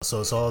So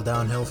it's all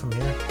downhill from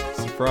here?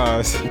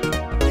 Surprise.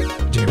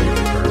 Jamie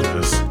Lee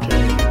Curtis.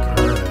 Jamie Lee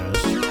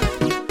Curtis.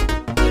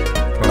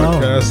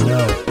 Podcast. Oh,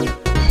 no.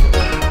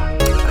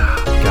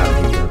 God,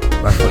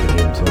 I fucking hate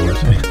him so much.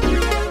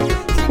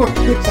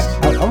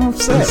 I'm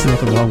upset. There's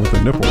nothing wrong with the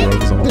nipple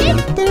rubs all the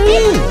time. There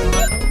is.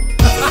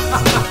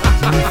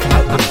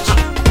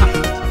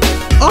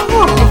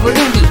 If we're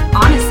gonna be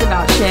honest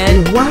about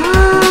shit.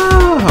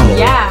 Wow.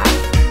 Yeah.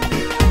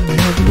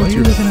 Why are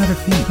you looking at her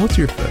feet? What's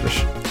your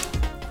fetish?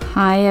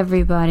 Hi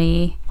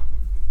everybody.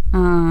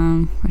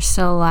 We're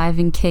still alive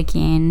and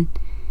kicking,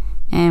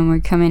 and we're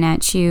coming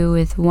at you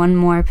with one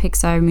more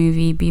Pixar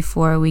movie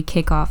before we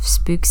kick off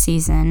spook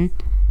season.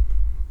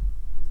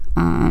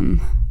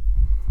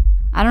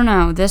 I don't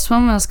know. This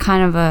one was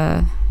kind of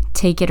a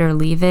take it or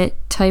leave it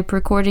type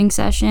recording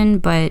session,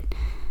 but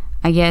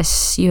I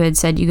guess you had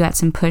said you got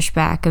some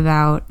pushback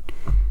about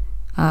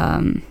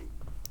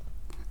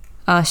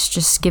us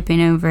just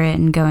skipping over it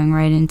and going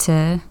right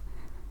into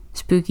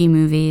spooky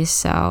movies.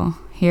 So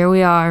here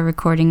we are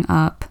recording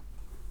Up.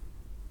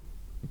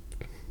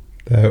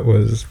 That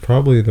was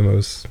probably the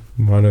most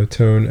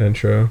monotone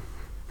intro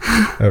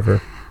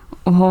ever.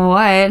 What?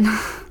 I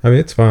mean,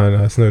 it's fine.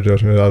 That's no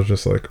judgment. I was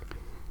just like,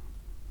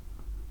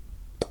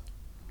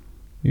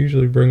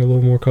 usually bring a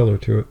little more color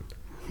to it.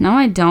 No,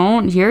 I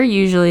don't. You're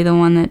usually the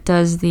one that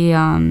does the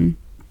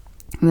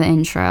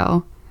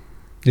intro.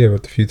 Yeah,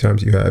 but the few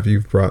times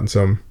you've brought in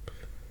some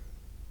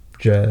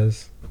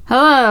jazz.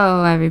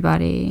 Hello,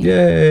 everybody.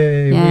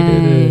 Yay, we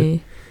did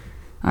it.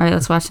 All right,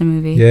 let's watch the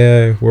movie.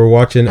 Yeah, we're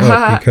watching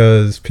Up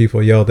because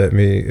people yelled at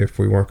me if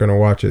we weren't going to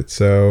watch it.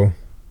 So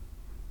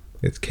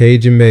it's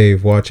Cage and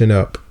Maeve watching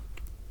Up.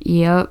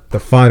 Yep. The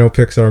final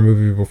Pixar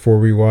movie before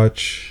we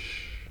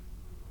watch...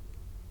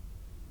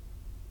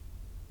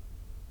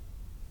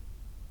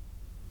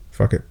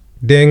 Fuck it.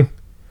 Ding.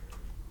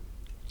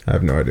 I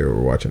have no idea what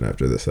we're watching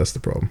after this. That's the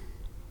problem.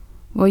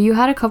 Well, you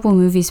had a couple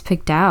movies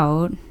picked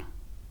out.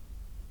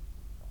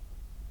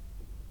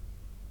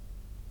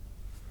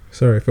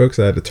 Sorry, folks.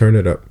 I had to turn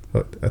it up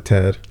a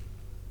tad.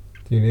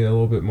 Do you need a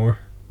little bit more?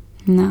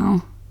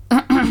 No.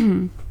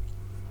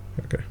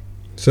 Okay.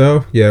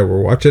 So, yeah,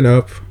 we're watching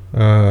Up.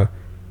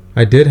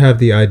 I did have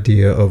the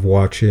idea of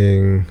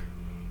watching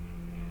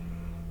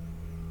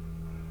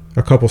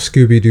a couple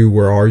Scooby-Doo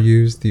Where Are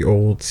You's, the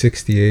old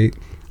 68.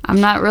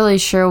 I'm not really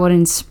sure what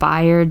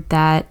inspired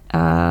that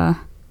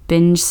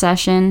binge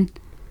session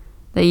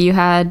that you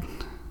had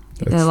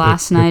the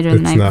last night or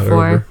the night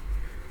before. Over.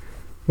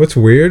 What's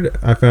weird,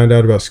 I found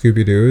out about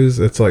Scooby-Doo is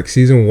it's like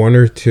season 1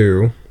 or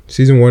 2.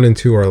 Season 1 and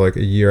 2 are like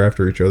a year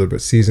after each other,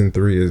 but season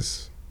 3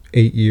 is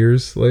 8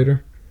 years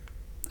later.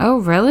 Oh,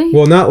 really?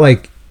 Well, not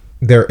like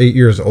they're 8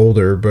 years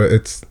older, but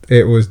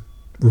it was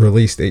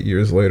released 8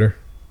 years later.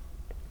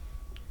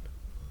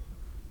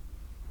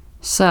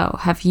 So,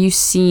 have you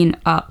seen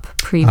Up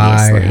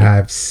previously? I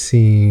have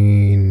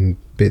seen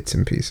bits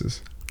and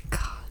pieces.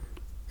 God.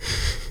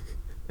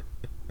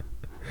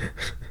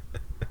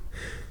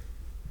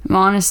 I'm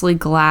honestly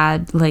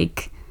glad,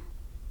 like,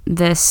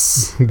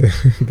 this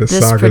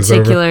this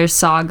particular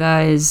saga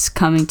is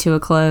coming to a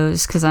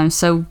close, because I'm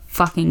so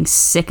fucking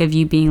sick of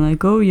you being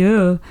like, oh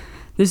yeah,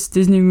 this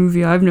Disney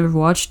movie, I've never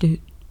watched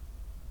it.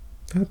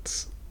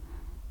 That's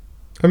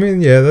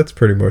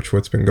pretty much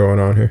what's been going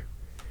on here.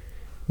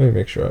 Let me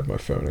make sure I have my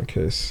phone in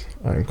case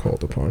I am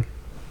called upon.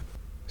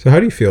 So how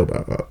do you feel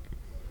about Up?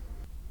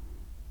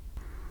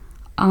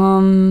 I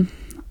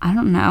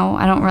don't know.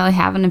 I don't really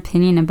have an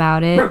opinion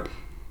about it.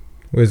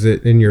 Was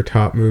it in your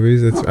top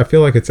movies? I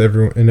feel like it's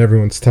in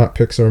everyone's top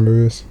Pixar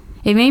movies.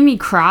 It made me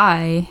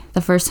cry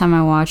the first time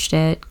I watched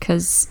it,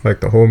 because...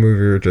 Like the whole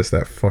movie or just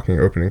that fucking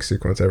opening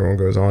sequence everyone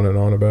goes on and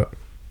on about?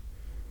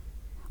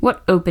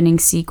 What opening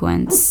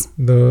sequence?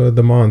 The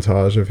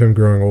montage of him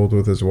growing old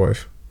with his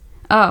wife.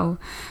 Oh,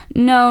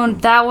 no,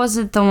 that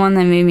wasn't the one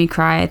that made me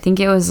cry. I think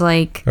it was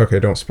like...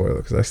 Okay, don't spoil it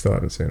because I still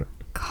haven't seen it.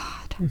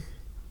 God.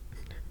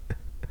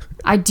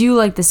 I do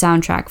like the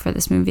soundtrack for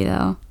this movie,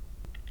 though.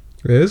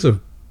 It is a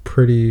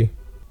pretty...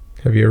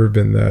 Have you ever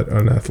been that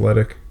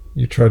unathletic?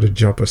 You tried to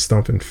jump a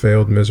stump and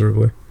failed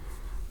miserably?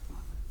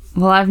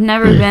 Well, I've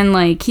never been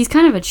like... He's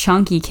kind of a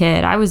chunky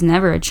kid. I was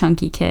never a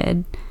chunky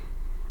kid.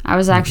 I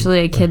was actually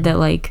a kid that,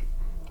 like...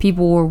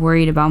 People were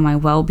worried about my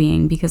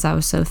well-being because I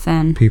was so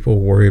thin. People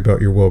worry about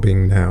your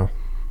well-being now.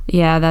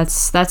 Yeah,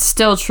 that's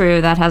still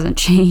true. That hasn't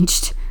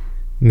changed.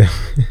 No,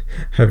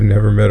 I've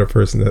never met a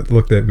person that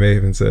looked at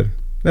Maeve and said,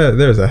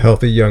 there's a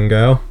healthy young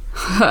gal.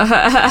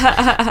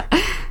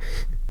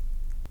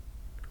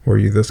 Were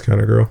you this kind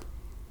of girl?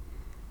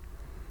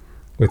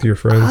 With your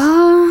friends?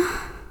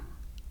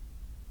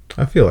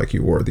 I feel like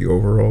you wore the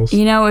overalls.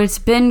 You know, it's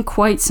been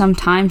quite some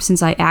time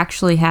since I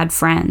actually had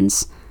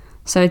friends.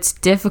 So it's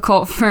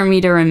difficult for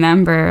me to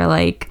remember,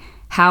 like,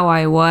 how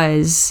I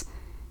was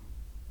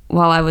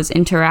while I was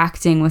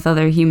interacting with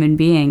other human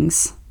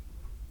beings.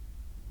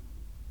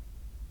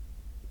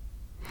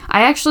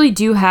 I actually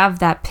do have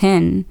that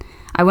pin.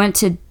 I went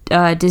to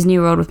Disney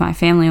World with my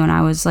family when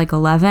I was, like,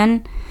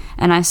 11,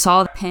 and I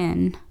saw the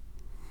pin.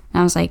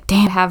 And I was like,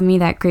 damn, have me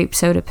that grape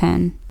soda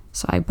pin.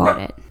 So I bought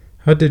it.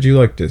 How did you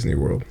like Disney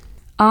World?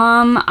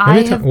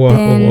 I have well,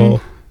 been...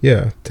 well,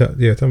 yeah, tell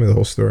me the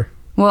whole story.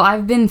 Well,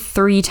 I've been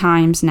 3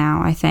 times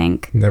now, I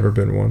think. Never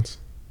been once.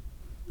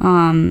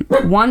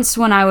 Once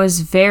when I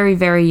was very,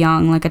 very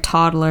young, like a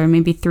toddler,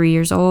 maybe 3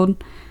 years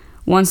old.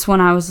 Once when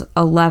I was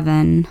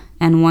 11,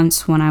 and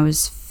once when I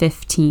was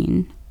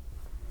 15.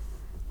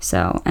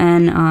 So,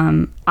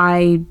 and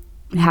I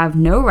have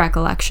no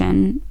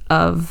recollection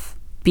of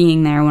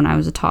being there when I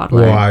was a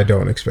toddler. Well, I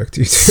don't expect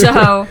you to.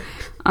 So,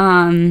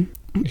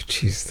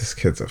 jeez, this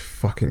kid's a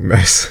fucking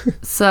mess.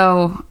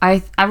 So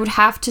I would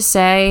have to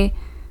say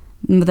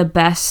the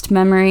best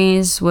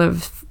memories were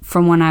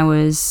from when I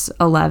was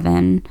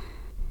 11.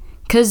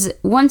 Because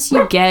once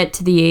you get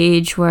to the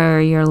age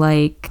where you're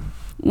like,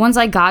 once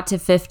I got to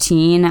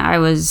 15, I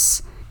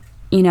was,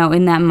 in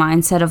that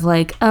mindset of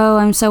like, oh,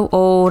 I'm so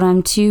old,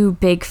 I'm too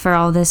big for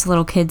all this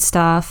little kid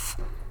stuff.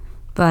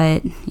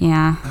 But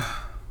yeah.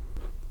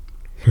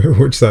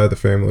 Which side of the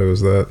family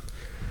was that?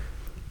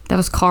 That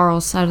was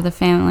Carl's side of the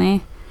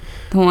family.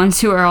 The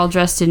ones who are all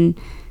dressed in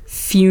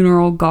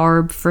funeral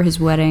garb for his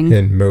wedding.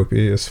 And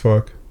mopey as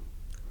fuck.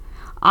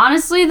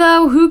 Honestly,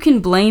 though, who can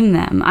blame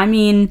them? I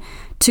mean,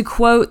 to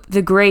quote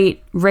the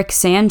great Rick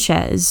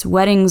Sanchez,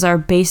 weddings are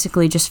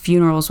basically just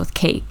funerals with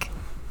cake.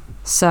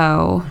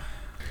 So,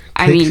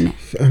 I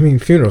mean,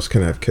 funerals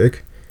can have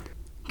cake.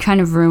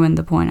 Kind of ruined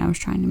the point I was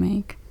trying to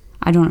make.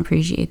 I don't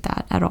appreciate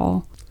that at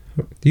all.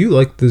 Do you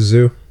like the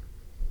zoo?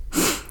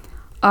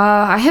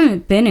 I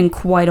haven't been in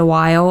quite a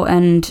while,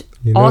 and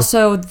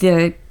also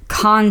the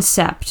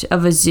concept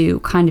of a zoo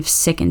kind of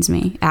sickens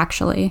me,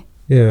 actually.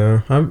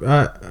 Yeah,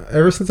 I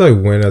ever since I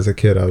went as a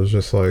kid, I was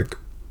just like,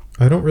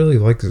 I don't really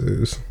like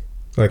zoos.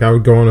 Like, I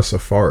would go on a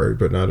safari,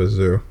 but not a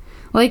zoo.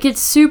 Like,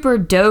 it's super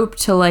dope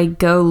to, like,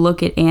 go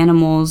look at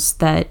animals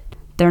that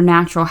their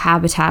natural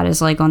habitat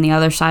is, like, on the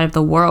other side of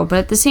the world. But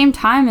at the same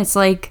time, it's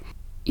like,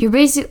 you're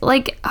basically,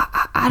 like,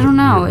 I don't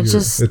know. It's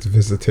just... It's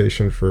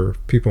visitation for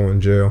people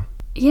in jail.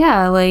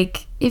 Yeah,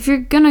 like, if you're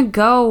gonna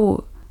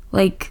go,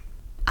 like,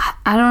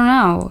 I don't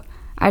know.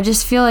 I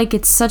just feel like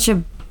it's such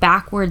a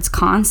backwards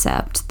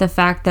concept. The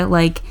fact that,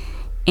 like,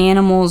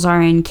 animals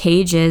are in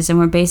cages and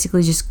they're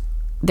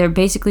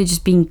basically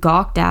just being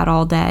gawked at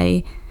all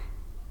day.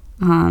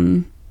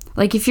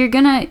 Like, if you're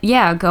gonna,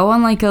 go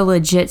on, like, a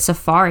legit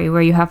safari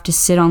where you have to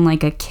sit on,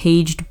 like, a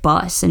caged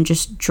bus and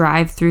just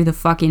drive through the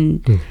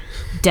fucking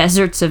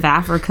deserts of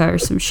Africa or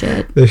some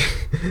shit.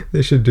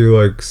 They should do,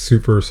 like,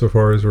 super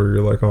safaris where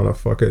you're, like, on a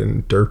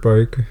fucking dirt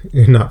bike.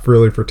 You're not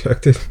really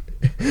protected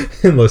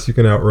unless you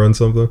can outrun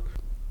something.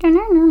 Is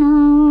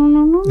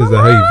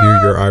that how you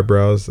view your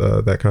eyebrows,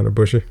 that kind of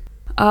bushy?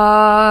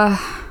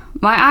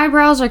 My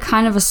eyebrows are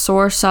kind of a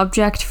sore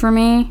subject for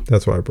me.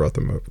 That's why I brought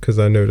them up, because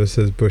I noticed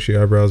his bushy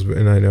eyebrows,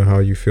 and I know how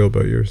you feel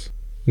about yours.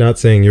 Not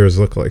saying yours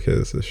look like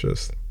his, it's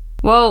just...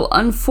 Well,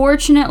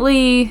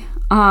 unfortunately,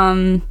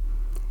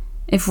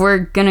 if we're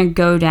gonna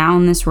go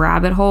down this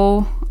rabbit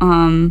hole,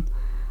 my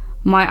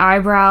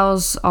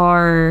eyebrows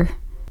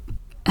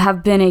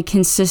have been a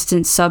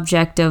consistent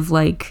subject of,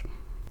 like,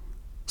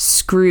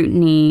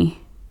 scrutiny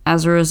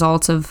as a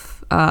result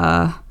of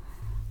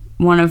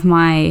one of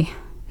my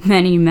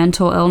many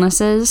mental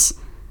illnesses.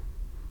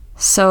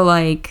 So,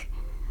 like,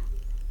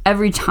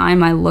 every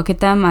time I look at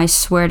them, I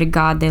swear to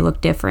God they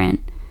look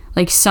different.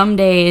 Like, some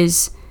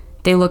days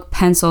they look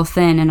pencil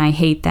thin and I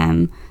hate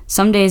them.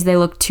 Some days they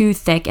look too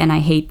thick and I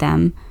hate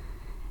them.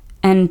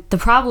 And the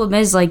problem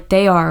is, like,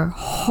 they are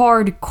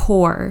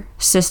hardcore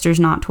sisters,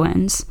 not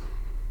twins.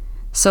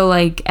 So,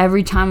 like,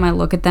 every time I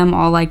look at them,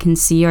 all I can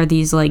see are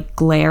these, like,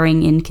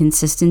 glaring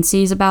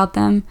inconsistencies about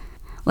them.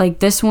 Like,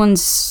 this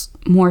one's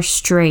more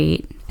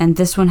straight, and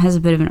this one has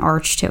a bit of an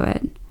arch to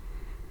it.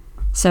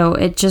 So,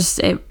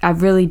 I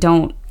really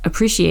don't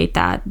appreciate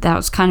that. That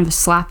was kind of a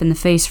slap in the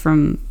face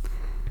from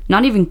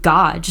not even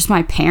God, just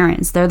my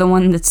parents. They're the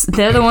ones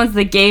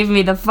that gave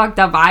me the fucked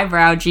up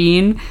eyebrow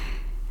gene.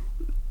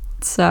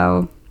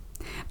 So,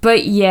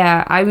 but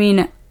yeah, I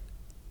mean,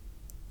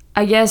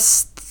 I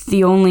guess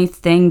the only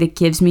thing that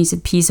gives me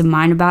some peace of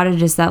mind about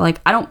it is that, like,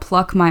 I don't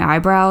pluck my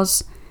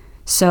eyebrows,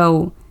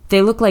 so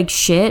they look like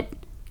shit,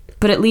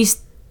 but at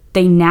least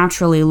they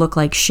naturally look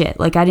like shit.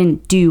 Like, I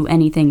didn't do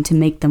anything to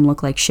make them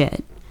look like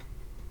shit,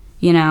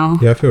 you know?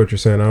 Yeah, I feel what you're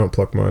saying. I don't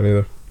pluck mine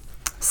either.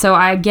 So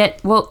I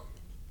get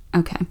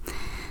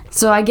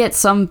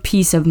some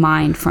peace of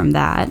mind from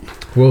that.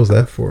 What was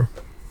that for?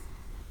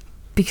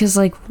 Because,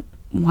 like,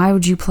 why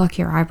would you pluck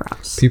your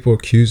eyebrows? People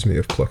accuse me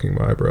of plucking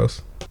my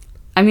eyebrows.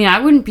 I mean, I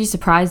wouldn't be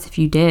surprised if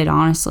you did,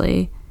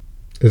 honestly.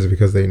 Is it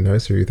because they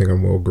nice, or you think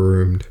I'm well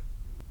groomed?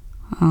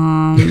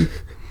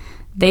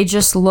 They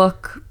just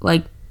look,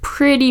 like,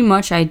 pretty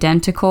much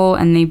identical,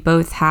 and they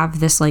both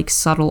have this, like,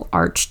 subtle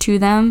arch to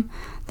them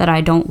that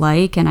I don't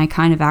like, and I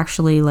kind of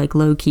actually, like,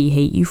 low-key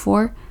hate you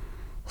for.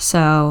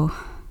 So,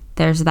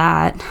 there's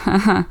that.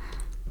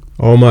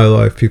 All my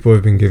life, people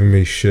have been giving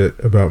me shit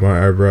about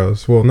my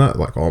eyebrows. Well, not,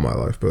 like, all my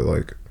life, but,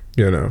 like,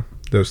 you know,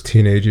 those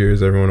teenage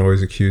years, everyone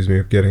always accused me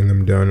of getting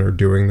them done or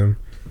doing them.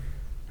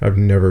 I've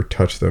never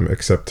touched them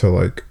except to,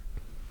 like,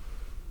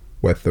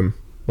 wet them.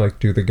 Like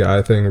do the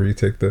guy thing where you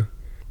take the,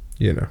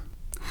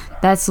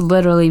 That's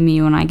literally me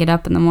when I get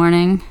up in the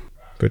morning.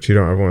 But you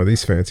don't have one of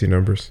these fancy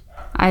numbers.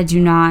 I do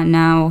not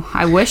know.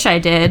 I wish I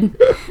did.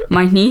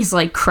 My knees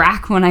like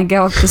crack when I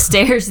go up the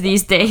stairs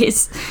these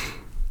days.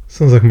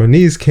 Sounds like my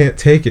knees can't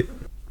take it.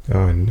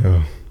 Oh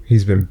no.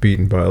 He's been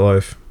beaten by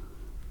life.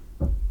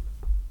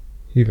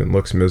 He even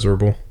looks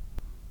miserable.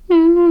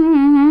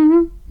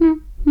 Oh,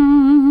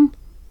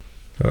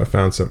 I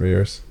found something of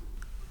yours.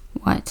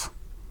 What?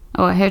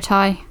 Oh, a hair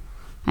tie?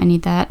 I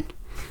need that.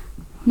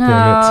 Damn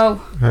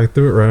No. it. I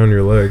threw it right on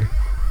your leg.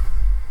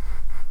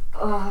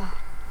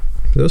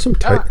 Those some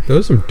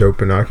dope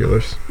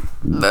binoculars.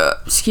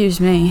 Excuse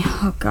me.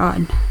 Oh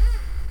God.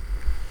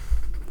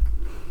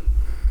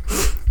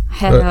 I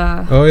had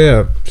Oh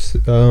yeah.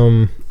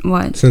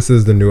 what? Since this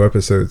is the new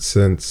episode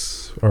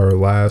since our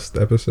last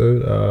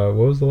episode,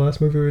 what was the last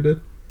movie we did?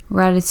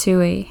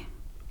 Ratatouille.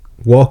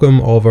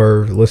 Welcome all of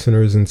our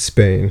listeners in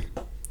Spain.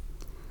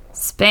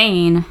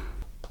 Spain.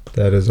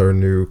 That is our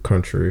new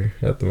country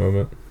at the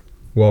moment.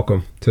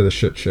 Welcome to the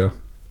shit show.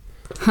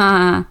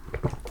 Huh.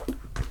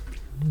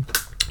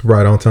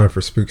 Right on time for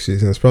spook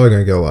season. It's probably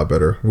going to get a lot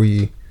better.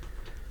 We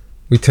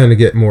tend to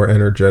get more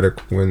energetic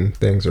when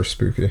things are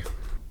spooky.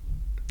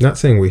 Not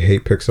saying we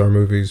hate Pixar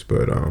movies,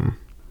 but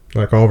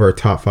like all of our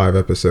top 5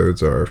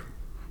 episodes are.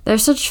 They're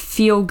such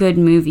feel-good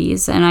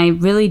movies, and I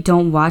really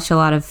don't watch a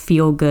lot of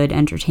feel-good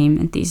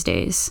entertainment these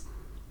days.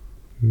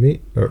 I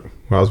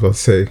was about to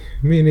say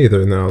me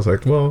neither, and then I was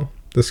like, well,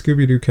 does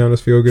Scooby-Doo count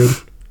as feel good?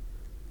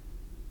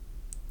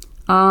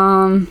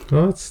 Oh,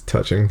 it's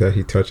touching that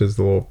he touches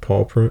the little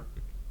paw print.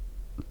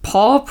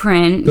 Paw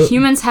print?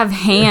 Humans have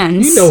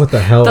hands. You know what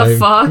the hell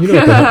fuck? You know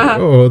what the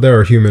hell, oh, there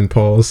are human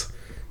paws.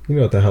 You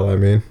know what the hell I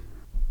mean.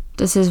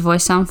 Does his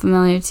voice sound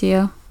familiar to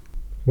you?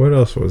 What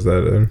else was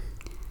that in?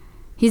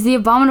 He's the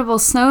abominable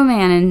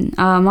snowman in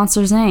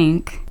Monsters,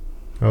 Inc.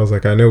 I was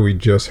like, I know we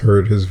just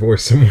heard his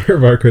voice somewhere,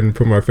 but I couldn't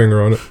put my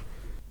finger on it.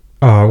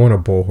 Oh, I want a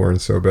bullhorn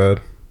so bad.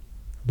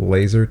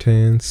 Laser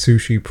tan,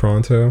 Sushi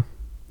Pronto.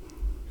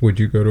 Would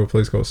you go to a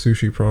place called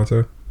Sushi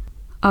Pronto?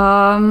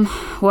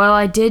 Well,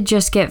 I did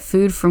just get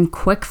food from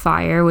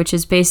Quickfire, which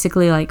is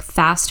basically like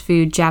fast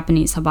food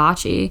Japanese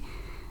hibachi.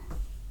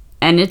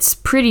 And it's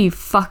pretty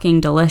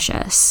fucking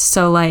delicious.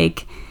 So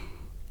like,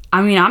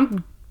 I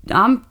mean,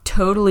 I'm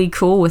totally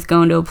cool with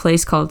going to a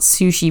place called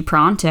Sushi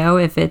Pronto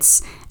if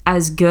it's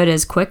as good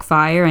as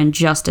Quickfire and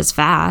just as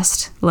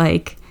fast.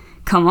 Like,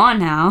 come on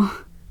now.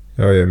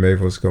 Oh yeah,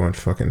 Maeve was going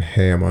fucking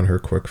ham on her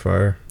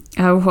Quickfire.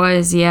 I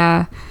was,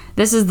 yeah.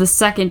 This is the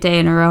second day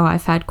in a row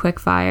I've had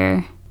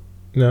Quickfire.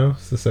 No,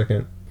 it's the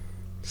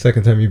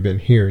second time you've been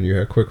here and you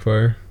had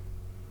Quickfire.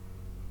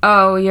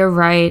 Oh, you're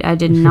right. I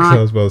did not.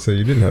 I was about to say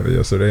you didn't have it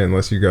yesterday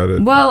unless you got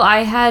it. Well,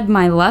 I had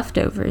my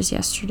leftovers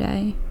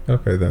yesterday.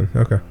 Okay then.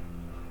 Okay.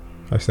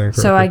 I stand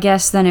corrected. So I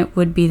guess then it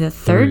would be the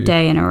third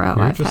day in a row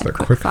I've had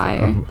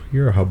Quickfire.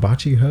 You're a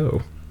hibachi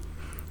hoe.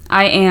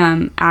 I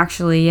am,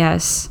 actually,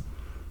 yes.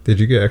 Did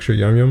you get extra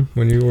yum yum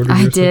when you ordered?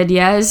 I did,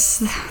 yes.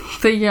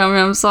 The yum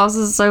yum sauce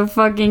is so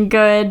fucking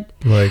good.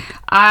 Like,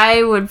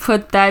 I would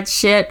put that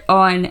shit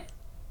on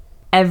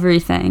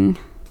everything.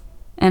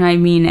 And I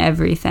mean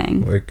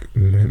everything. Like,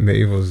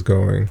 Maeve was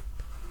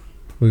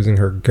losing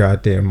her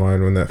goddamn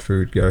mind when that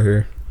food got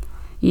here.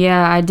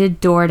 Yeah, I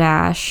did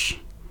DoorDash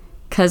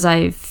because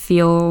I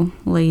feel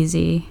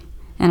lazy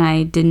and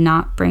I did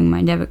not bring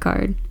my debit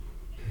card.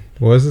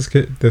 What is this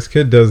kid? This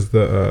kid does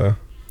the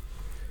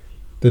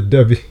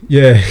W.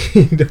 Yeah,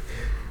 he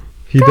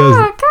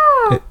does.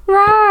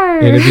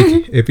 And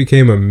it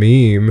became a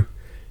meme,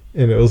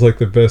 and it was like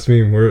the best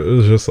meme where it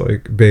was just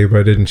like, "Babe,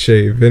 I didn't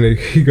shave," and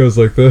he goes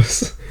like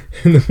this,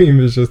 and the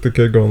meme is just the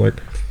kid going like.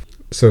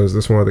 So is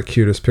this one of the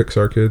cutest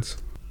Pixar kids?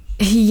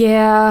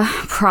 Yeah,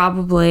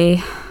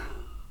 probably.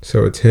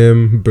 So it's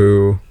him,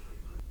 Boo.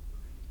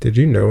 Did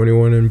you know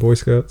anyone in Boy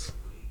Scouts?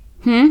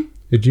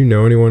 Did you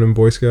know anyone in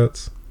Boy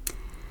Scouts?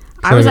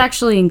 I was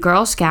actually in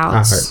Girl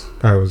Scouts.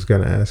 I was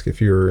going to ask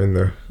if you were in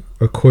the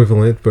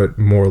equivalent but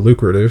more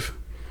lucrative.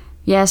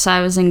 Yes,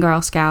 I was in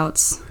Girl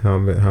Scouts. How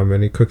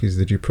many cookies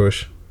did you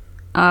push?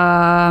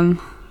 I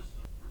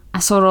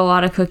sold a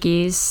lot of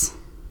cookies.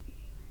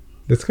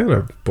 It's kind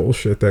of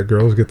bullshit that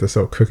girls get to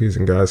sell cookies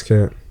and guys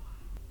can't.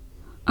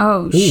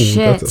 Oh, Ooh, shit.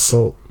 That's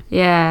assault.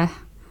 Yeah.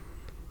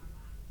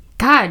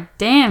 God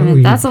damn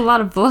it. That's a lot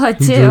of blood,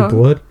 he too. drew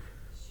blood?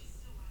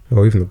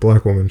 Oh, even the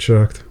black woman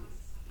shocked.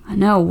 I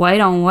know,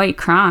 white on white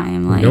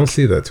crime. Like, you don't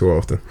see that too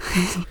often.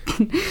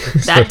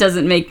 That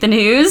doesn't make the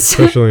news.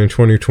 Especially in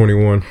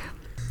 2021.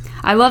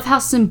 I love how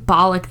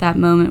symbolic that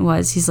moment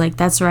was. He's like,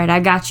 that's right, I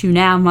got you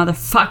now,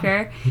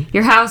 motherfucker.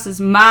 Your house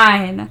is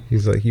mine.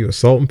 He's like, you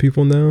assaulting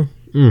people now?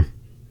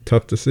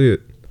 Tough to see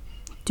it.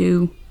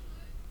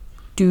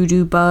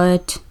 Do-do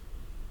butt.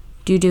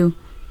 Do-do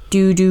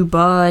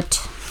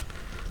butt.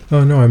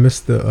 Oh no, I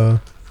missed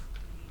the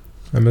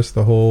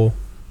whole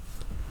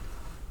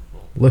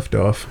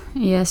liftoff.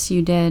 Yes,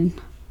 you did.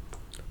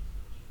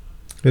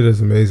 It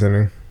is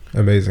amazing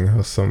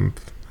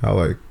how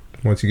like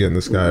once you get in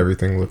the sky,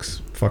 everything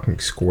looks fucking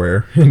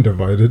square and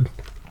divided.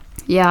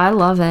 Yeah, I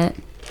love it.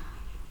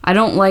 I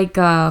don't like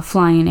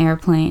flying in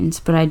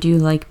airplanes, but I do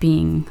like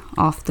being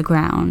off the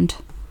ground.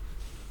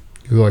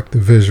 You like the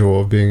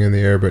visual of being in the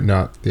air, but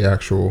not the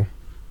actual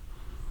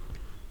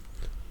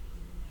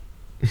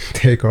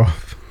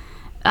takeoff.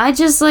 I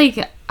just like,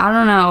 I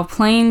don't know,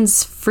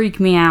 planes freak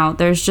me out.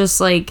 There's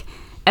just like,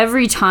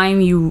 every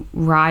time you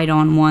ride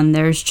on one,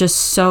 there's just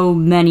so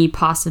many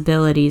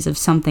possibilities of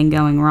something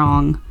going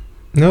wrong.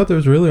 No,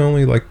 there's really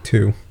only like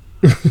 2.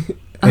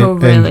 Oh,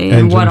 really?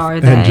 And what are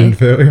they? Engine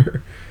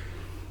failure.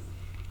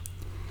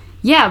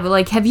 Yeah, but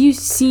like, have you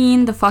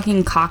seen the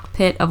fucking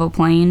cockpit of a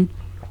plane?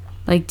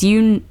 Like, do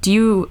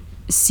you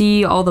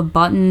see all the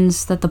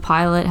buttons that the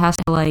pilot has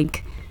to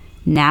like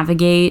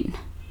navigate?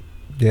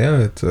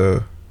 Yeah, it's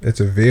a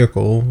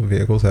vehicle.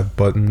 Vehicles have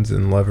buttons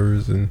and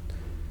levers and.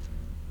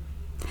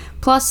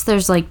 Plus,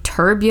 there's like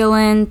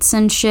turbulence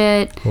and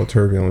shit. Well,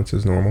 turbulence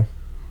is normal.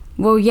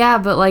 Well, yeah,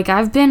 but like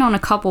I've been on a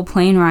couple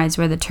plane rides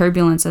where the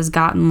turbulence has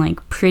gotten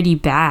like pretty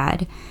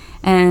bad,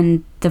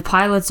 and the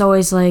pilot's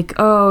always like,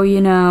 "Oh,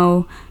 you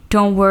know,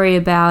 don't worry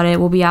about it.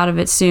 We'll be out of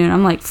it soon."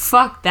 I'm like,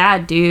 "Fuck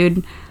that,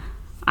 dude."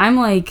 I'm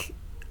like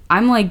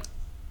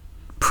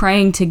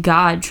praying to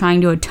God,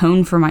 trying to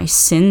atone for my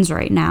sins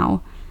right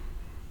now.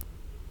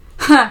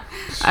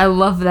 I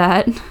love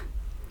that.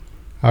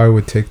 I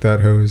would take that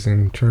hose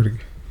and try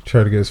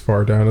to get as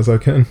far down as I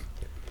can.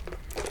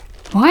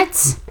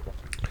 What?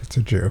 It's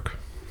a joke.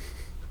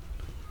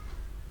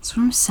 That's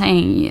what I'm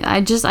saying. I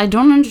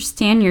don't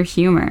understand your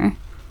humor.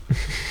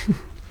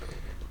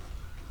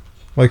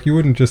 Like, you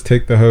wouldn't just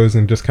take the hose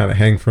and just kind of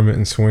hang from it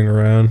and swing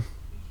around.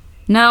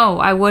 No,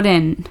 I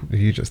wouldn't.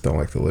 You just don't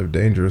like to live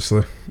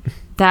dangerously.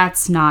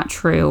 That's not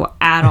true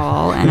at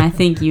all, and I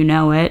think you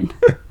know it.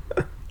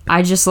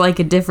 I just like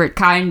a different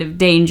kind of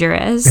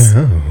dangerous.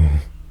 Oh.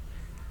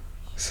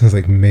 Sounds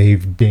like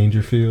Maeve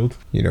Dangerfield.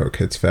 You know a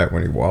kid's fat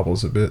when he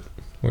wobbles a bit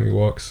when he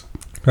walks.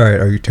 Alright,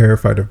 are you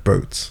terrified of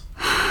boats?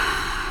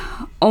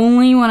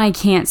 Only when I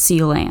can't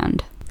see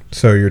land.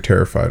 So you're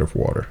terrified of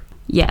water?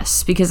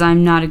 Yes, because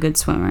I'm not a good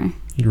swimmer.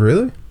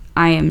 Really?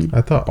 I am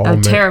I thought all a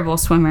men... terrible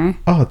swimmer.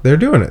 Oh, they're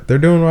doing it. They're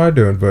doing what I'm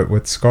doing, but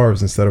with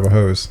scarves instead of a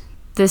hose.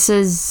 This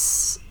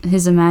is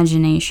his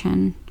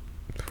imagination.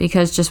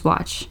 Because just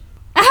watch.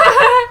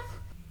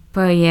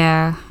 But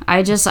yeah,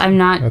 I'm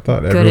not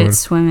good at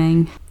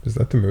swimming. Is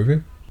that the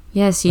movie?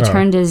 Yes, he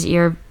turned his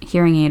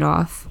hearing aid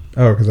off.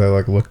 Oh, because I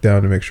looked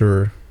down to make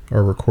sure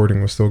our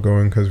recording was still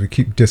going because we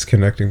keep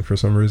disconnecting for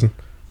some reason.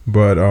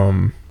 But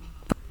what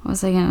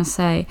was I gonna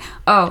say?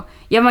 Oh,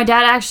 yeah, my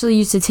dad actually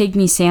used to take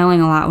me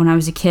sailing a lot when I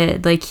was a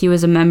kid. Like, he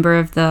was a member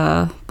of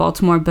the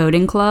Baltimore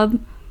Boating Club.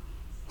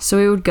 So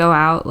we would go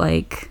out,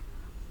 like,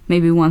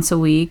 maybe once a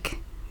week,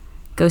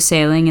 go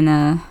sailing in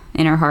the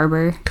inner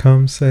harbor.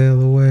 Come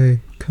sail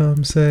away,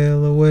 come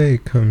sail away,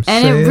 come sail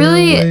away. And it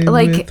really,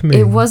 like, with me.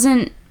 it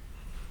wasn't...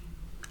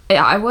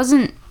 I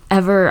wasn't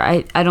ever,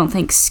 I don't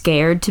think,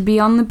 scared to be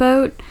on the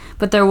boat.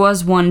 But there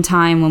was one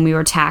time when we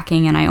were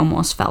tacking and I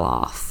almost fell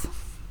off.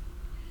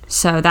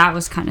 So that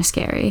was kind of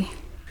scary.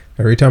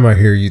 Every time I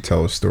hear you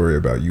tell a story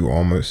about you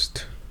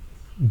almost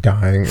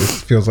dying, it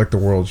feels like the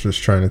world's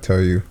just trying to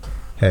tell you,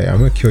 hey, I'm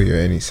going to kill you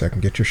any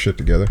second. Get your shit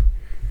together.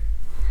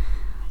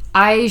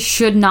 I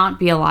should not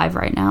be alive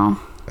right now.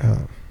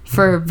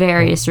 For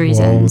various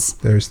reasons.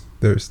 Well,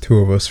 there's 2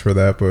 of us for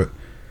that, but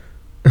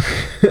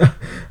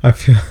I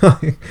feel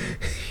like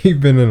you've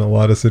been in a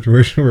lot of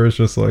situations where it's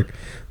just like,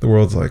 the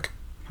world's like,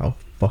 I'll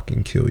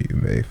fucking kill you,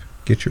 Maeve.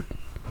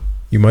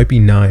 You might be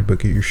 9, but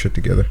get your shit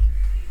together.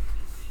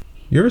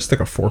 You ever stick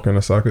a fork in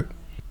a socket?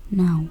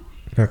 No.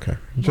 Okay.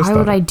 Why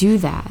would I do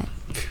that?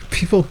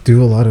 People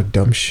do a lot of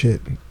dumb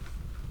shit.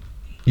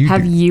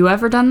 Have you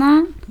ever done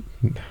that?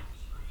 No.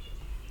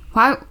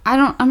 Why? I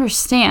don't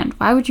understand.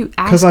 Why would you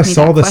ask me that question? Because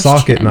I saw the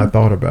socket and I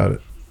thought about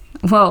it.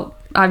 Well,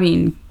 I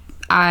mean,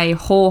 I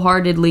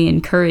wholeheartedly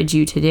encourage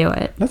you to do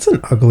it. That's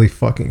an ugly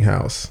fucking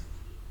house.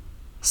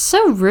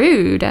 So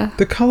rude.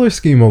 The color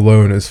scheme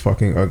alone is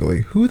fucking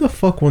ugly. Who the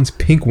fuck wants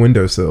pink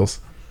windowsills?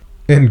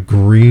 And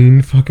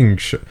green fucking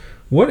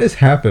what is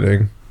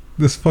happening?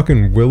 This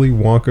fucking Willy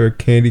Wonka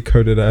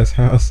candy-coated ass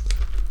house.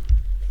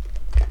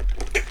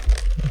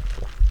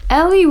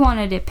 Ellie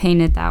wanted it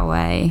painted that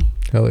way.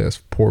 Ellie has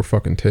poor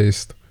fucking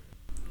taste.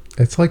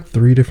 It's like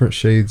 3 different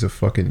shades of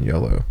fucking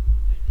yellow.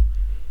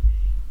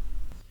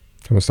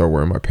 I'm gonna start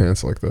wearing my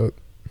pants like that.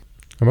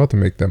 I'm about to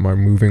make that my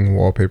moving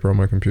wallpaper on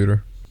my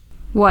computer.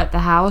 What, the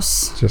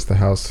house? Just the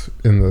house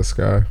in the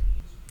sky.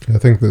 I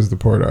think this is the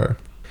part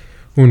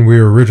when we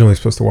were originally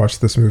supposed to watch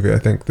this movie, I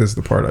think this is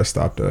the part I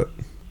stopped at.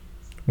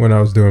 When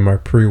I was doing my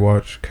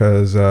pre-watch,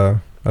 because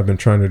I've been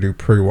trying to do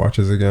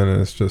pre-watches again,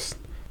 and it's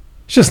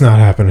just not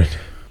happening.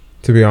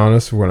 To be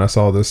honest, when I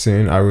saw this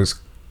scene,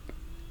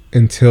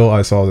 until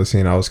I saw the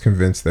scene, I was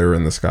convinced they were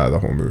in the sky the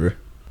whole movie.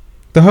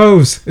 The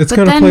hose! It's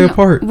going to play a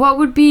part. What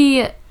would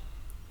be...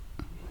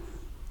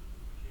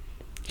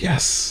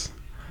 Yes.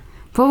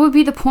 What would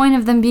be the point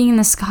of them being in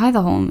the sky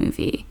the whole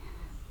movie?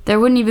 There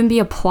wouldn't even be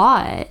a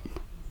plot.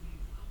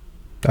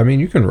 I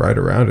mean, you can write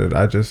around it.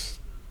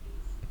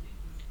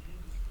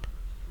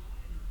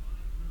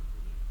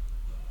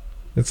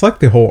 It's like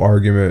the whole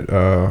argument.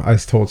 I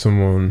told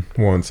someone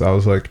once, I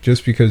was like,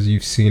 just because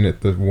you've seen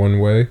it the one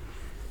way,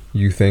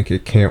 you think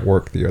it can't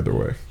work the other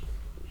way.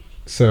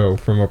 So,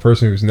 from a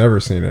person who's never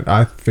seen it,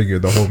 I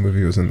figured the whole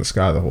movie was in the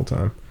sky the whole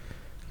time.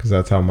 Because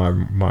that's how my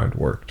mind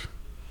worked.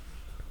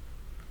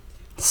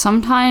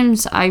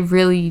 Sometimes I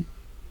really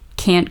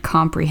can't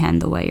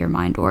comprehend the way your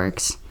mind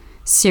works.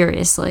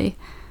 Seriously.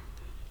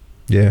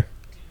 Yeah.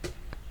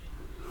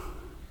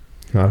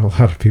 Not a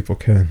lot of people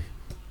can.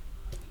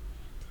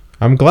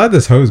 I'm glad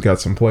this hose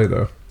got some play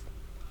though.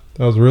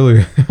 I was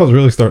really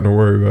starting to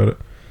worry about it.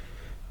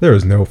 There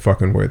is no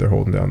fucking way they're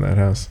holding down that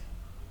house.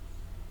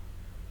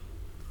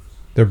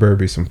 There better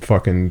be some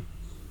fucking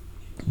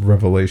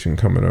revelation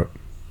coming up.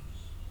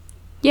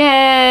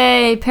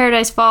 Yay!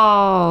 Paradise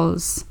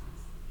Falls!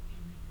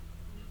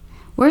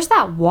 Where's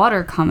that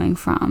water coming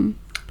from?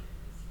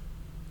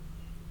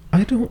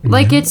 I don't know.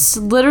 Like, it's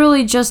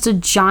literally just a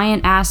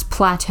giant ass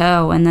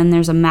plateau, and then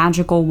there's a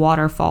magical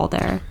waterfall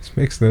there. This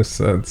makes no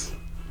sense.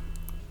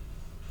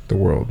 The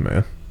world,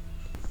 man.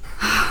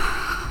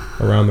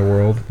 Around the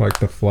world, like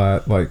the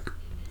flat, like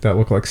that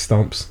look like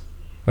stumps,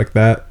 like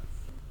that.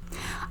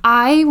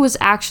 I was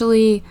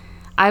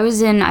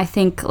in, I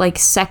think, like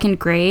 2nd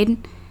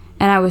grade,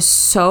 and I was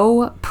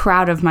so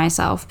proud of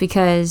myself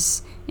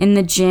because in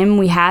the gym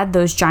we had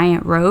those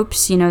giant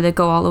ropes, you know, that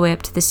go all the way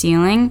up to the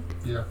ceiling.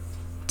 Yeah.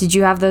 Did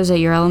you have those at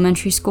your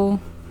elementary school?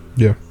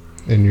 Yeah.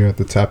 And you have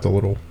to tap the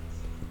little...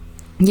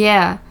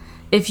 Yeah.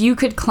 If you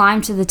could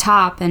climb to the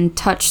top and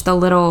touch the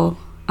little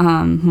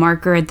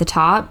marker at the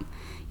top,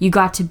 you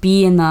got to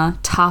be in the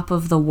top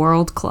of the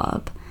world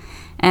club.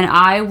 And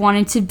I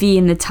wanted to be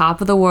in the top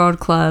of the world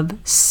club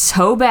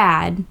so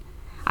bad.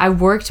 I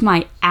worked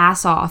my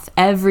ass off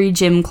every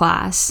gym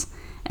class,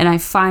 and I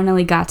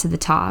finally got to the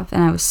top,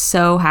 and I was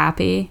so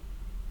happy.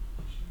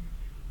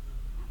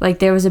 Like,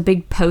 there was a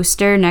big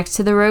poster next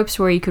to the ropes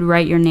where you could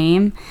write your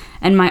name,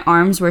 and my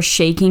arms were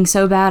shaking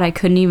so bad I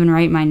couldn't even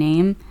write my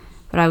name,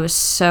 but I was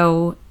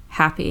so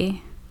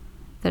happy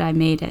that I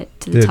made it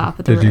to the top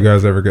of the rope. Did you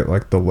guys ever get,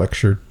 like, the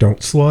lecture,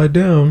 don't slide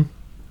down?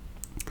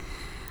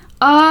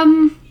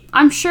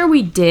 I'm sure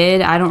we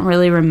did. I don't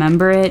really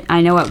remember it.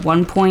 I know at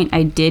one point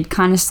I did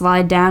kind of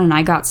slide down, and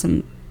I got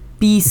some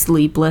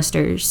beastly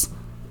blisters.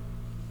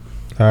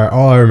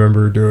 All I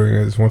remember doing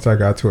is once I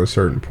got to a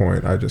certain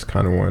point, I just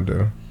kind of wanted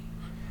to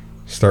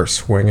start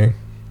swinging.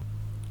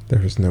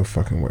 There was no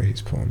fucking way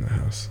he's pulling the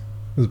house.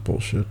 This is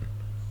bullshit.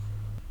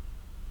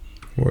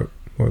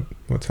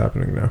 What's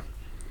happening now?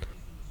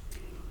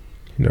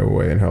 No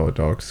way in hell a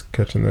dog's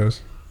catching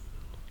those.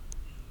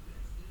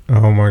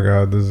 Oh my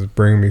god, this is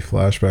bringing me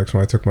flashbacks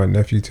when I took my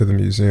nephew to the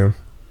museum.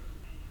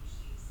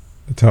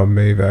 That's how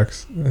Maeve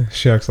acts.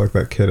 She acts like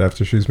that kid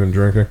after she's been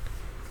drinking.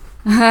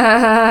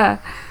 I'm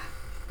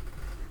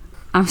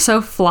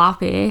so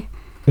floppy.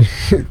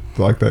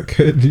 Like that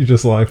kid, you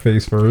just lie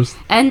face first.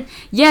 And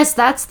yes,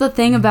 that's the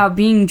thing about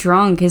being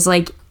drunk is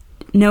like,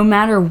 no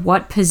matter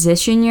what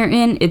position you're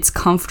in, it's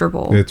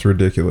comfortable. It's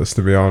ridiculous,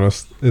 to be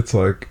honest. It's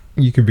like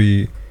you could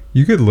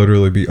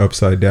literally be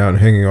upside down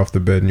hanging off the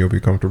bed and you'll be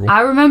comfortable.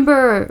 I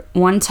remember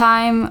one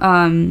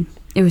time,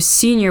 it was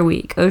senior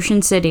week,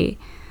 Ocean City.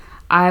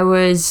 I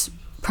was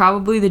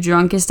probably the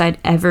drunkest I'd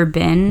ever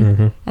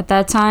been at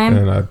that time.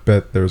 And I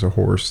bet there's a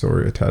horror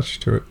story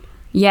attached to it.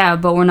 Yeah,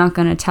 but we're not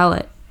going to tell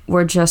it.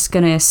 We're just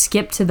going to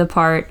skip to the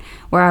part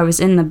where I was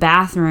in the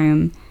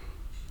bathroom,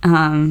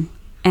 and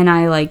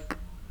I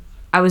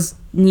was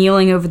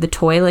kneeling over the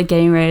toilet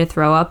getting ready to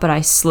throw up, but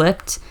I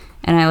slipped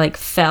and I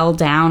fell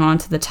down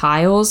onto the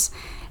tiles,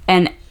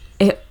 and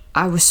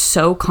I was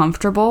so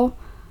comfortable.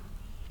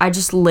 I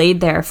just laid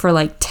there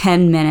for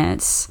 10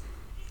 minutes.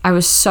 I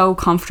was so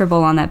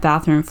comfortable on that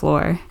bathroom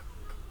floor.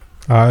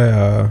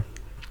 I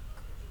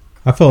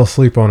fell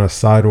asleep on a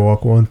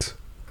sidewalk once.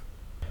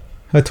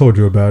 I told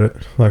you about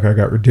it. I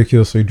got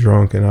ridiculously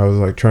drunk and I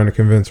was trying to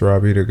convince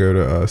Robbie to go to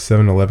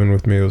 7-Eleven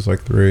with me. It was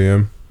 3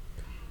 a.m.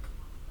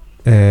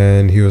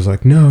 And he was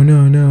like, no.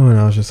 And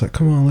I was just like,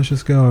 come on, let's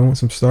just go. I want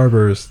some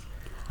Starburst.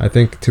 I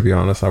think, to be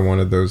honest, I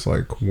wanted those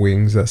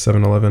wings that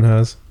 7-Eleven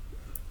has.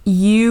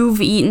 You've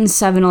eaten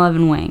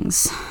 7-Eleven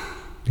wings.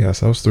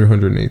 Yes, I was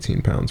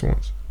 318 pounds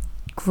once.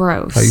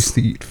 Gross. I used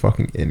to eat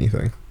fucking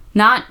anything.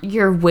 Not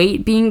your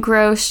weight being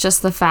gross,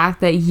 just the fact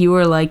that you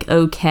were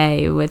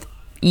okay with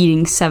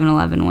eating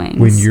 7-Eleven wings.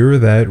 When you're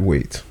that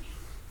weight,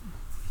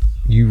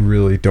 you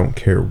really don't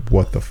care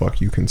what the fuck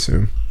you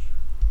consume.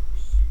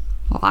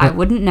 Well, I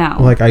wouldn't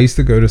know. I used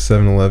to go to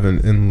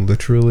 7-Eleven and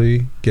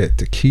literally get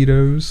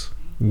taquitos,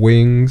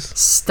 wings,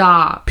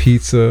 Stop.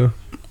 pizza.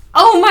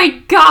 Oh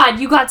my god,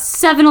 you got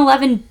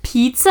 7-Eleven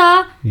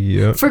pizza?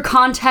 Yep. For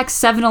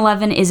context,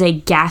 7-Eleven is a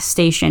gas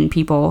station,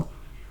 people.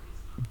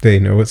 They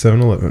know what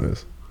 7-Eleven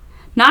is.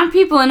 Not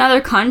people in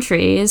other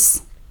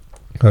countries.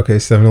 Okay,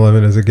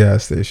 7-Eleven is a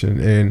gas station.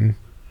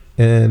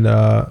 In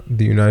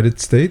the United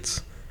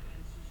States,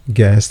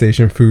 gas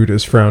station food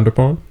is frowned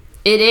upon.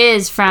 It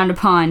is frowned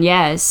upon,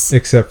 yes.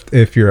 Except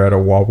if you're at a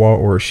Wawa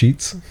or a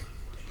Sheetz.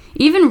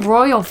 Even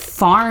Royal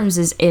Farms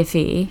is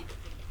iffy.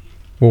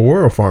 Well,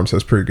 Royal Farms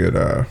has pretty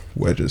good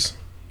wedges.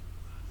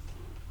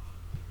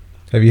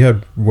 Have you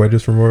had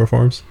wedges from Royal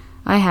Farms?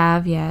 I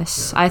have,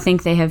 yes. I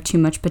think they have too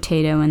much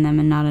potato in them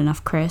and not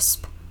enough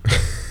crisp.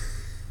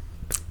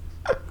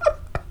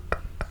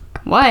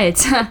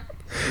 What?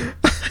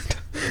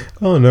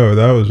 Oh no,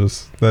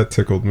 that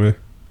tickled me.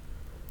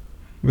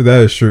 But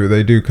that is true.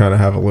 They do kind of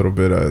have a little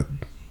bit of...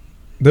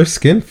 Their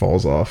skin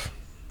falls off.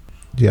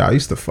 Yeah, I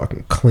used to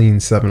fucking clean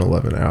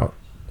 7-Eleven out.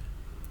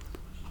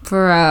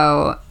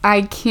 Bro,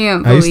 I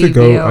can't believe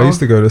I used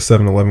to go to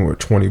 7-Eleven with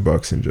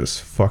 $20 and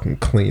just fucking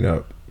clean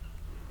up.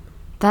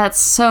 That's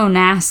so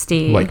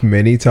nasty. Like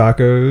mini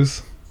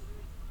tacos.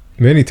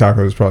 Mini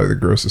tacos is probably the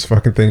grossest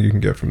fucking thing you can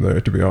get from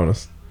there, to be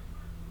honest.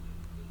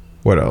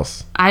 What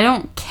else? I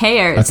don't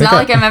care. It's not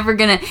like I'm ever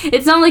gonna...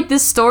 It's not like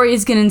this story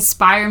is gonna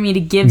inspire me to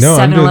give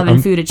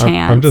 7-Eleven food a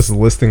chance. I'm just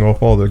listing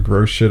off all the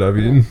gross shit I've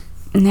eaten.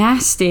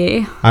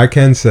 Nasty. I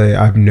can say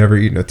I've never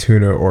eaten a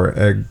tuna or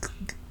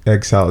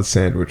egg salad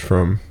sandwich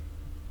from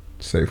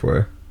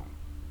Safeway.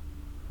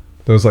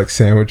 Those like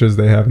sandwiches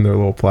they have in their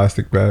little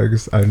plastic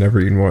bags. I've never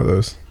eaten one of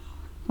those.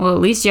 Well,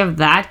 at least you have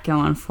that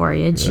going for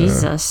you. Yeah.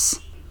 Jesus.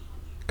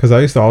 Because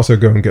I used to also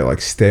go and get like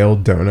stale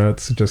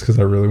donuts just because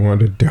I really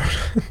wanted a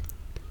donut.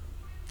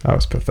 I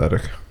was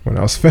pathetic when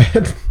I was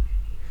fat.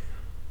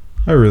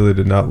 I really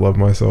did not love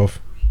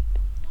myself.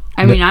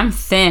 I mean, I'm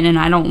thin and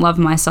I don't love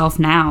myself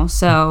now,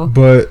 so...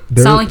 But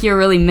it's not like you're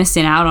really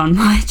missing out on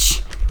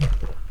much.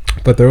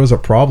 But there was a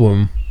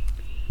problem.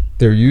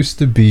 They used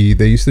to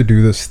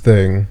do this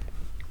thing.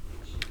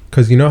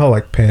 Because you know how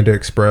like Panda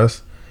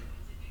Express,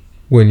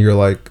 when you're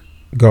like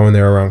going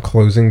there around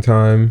closing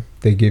time,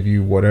 they give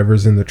you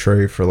whatever's in the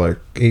tray for like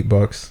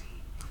 $8.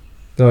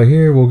 They're like,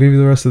 here, we'll give you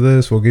the rest of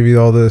this. We'll give you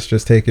all this.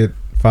 Just take it.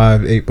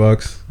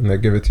 $8, and they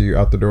give it to you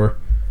out the door.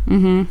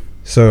 Mm-hmm.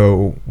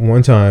 So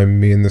one time,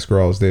 me and this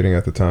girl I was dating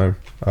at the time,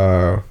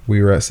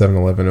 we were at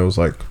 7-Eleven. It was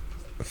like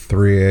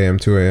 3 a.m.,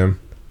 2 a.m.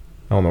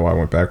 I don't know why I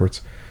went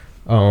backwards.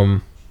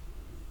 We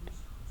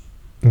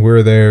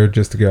were there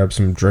just to grab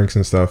some drinks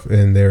and stuff,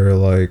 and they were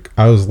like,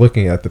 I was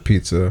looking at the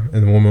pizza,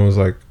 and the woman was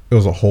like, it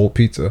was a whole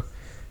pizza.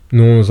 And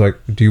the woman was like,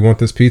 do you want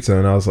this pizza?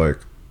 And I was like,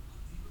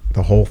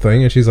 the whole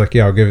thing? And she's like,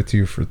 yeah, I'll give it to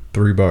you for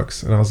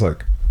 $3. And I was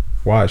like,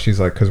 why? She's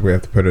like, because we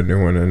have to put a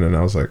new one in. And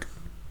I was like,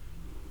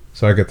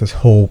 so I get this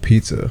whole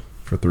pizza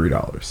for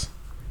 $3.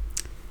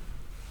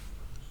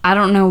 I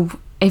don't know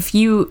if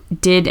you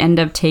did end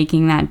up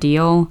taking that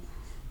deal.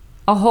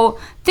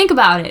 Think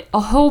about it. A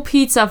whole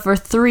pizza for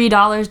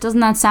 $3. Doesn't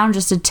that sound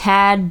just a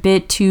tad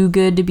bit too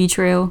good to be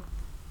true?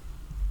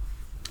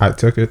 I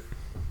took it.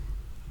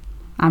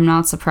 I'm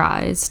not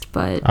surprised,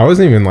 but... I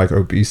wasn't even like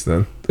obese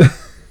then.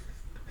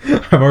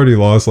 I've already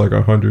lost like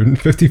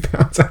 150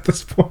 pounds at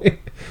this point.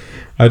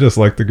 I just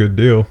liked the good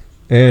deal.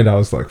 And I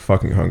was like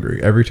fucking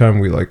hungry. Every time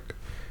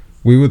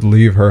we would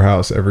leave her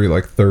house every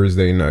like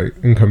Thursday night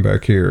and come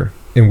back here.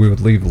 And we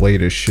would leave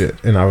late as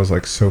shit. And I was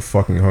like so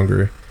fucking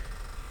hungry.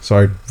 So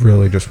I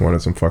really just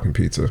wanted some fucking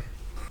pizza.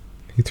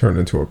 He turned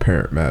into a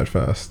parent mad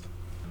fast.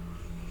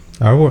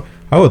 I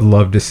would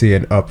love to see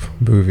an Up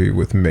movie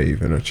with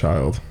Maeve and a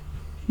child.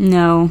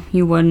 No,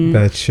 you wouldn't.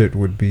 That shit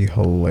would be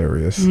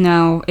hilarious.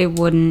 No, it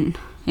wouldn't.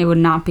 It would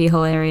not be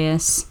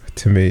hilarious.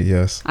 To me,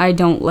 yes. I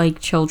don't like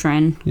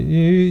children.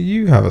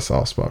 You have a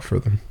soft spot for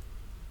them.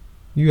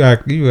 You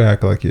act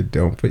like you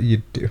don't, but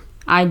you do.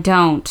 I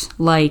don't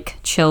like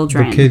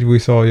children. The kid we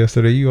saw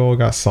yesterday, you all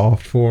got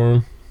soft for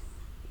him.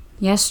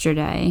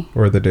 Yesterday.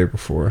 Or the day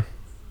before.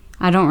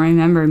 I don't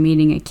remember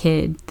meeting a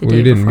kid the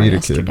day before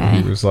yesterday. We didn't meet a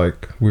kid. He was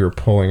like, we were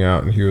pulling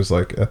out and he was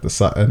like at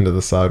the end of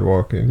the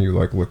sidewalk and you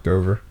like looked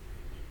over.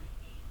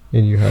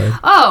 And you had...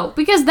 Oh,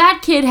 because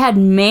that kid had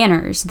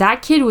manners.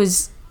 That kid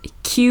was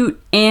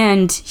cute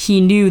and he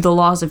knew the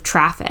laws of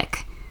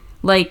traffic.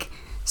 Like,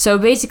 so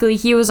basically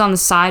he was on the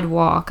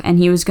sidewalk and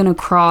he was going to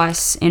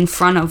cross in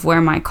front of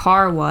where my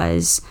car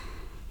was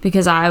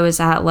because I was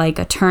at like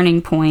a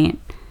turning point.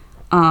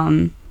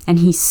 And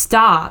he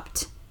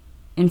stopped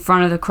in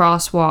front of the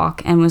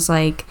crosswalk and was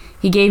like,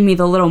 he gave me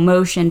the little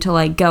motion to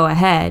like go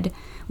ahead,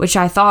 which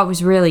I thought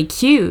was really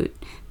cute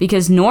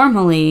because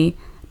normally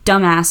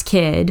dumbass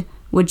kid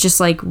would just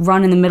like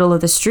run in the middle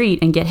of the street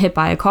and get hit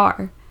by a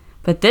car.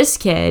 But this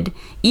kid,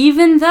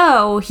 even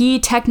though he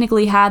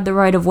technically had the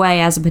right of way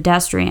as a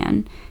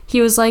pedestrian, he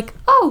was like,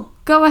 oh,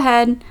 go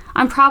ahead.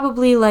 I'm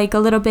probably like a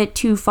little bit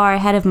too far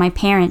ahead of my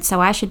parents,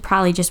 so I should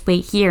probably just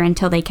wait here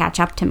until they catch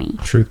up to me.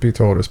 Truth be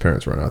told, his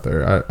parents weren't out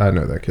there. I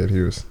know that kid. He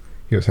was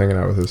hanging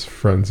out with his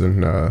friends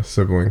and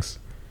siblings.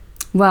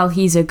 Well,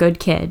 he's a good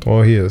kid.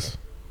 Well, he is.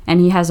 And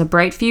he has a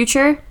bright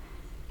future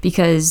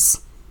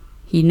because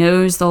he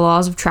knows the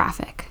laws of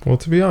traffic. Well,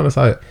 to be honest,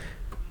 that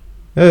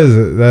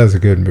is a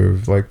good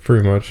move, like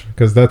pretty much,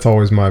 because that's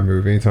always my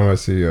move. Anytime I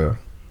see a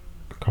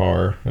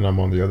car and I'm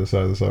on the other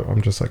side of the side,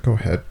 I'm just like, go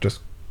ahead,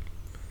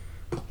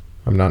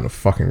 I'm not in a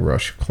fucking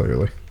rush,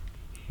 clearly.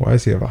 Why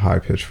does he have a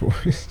high-pitched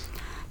voice?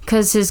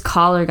 Because his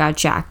collar got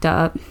jacked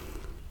up.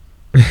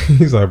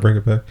 He's like, bring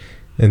it back,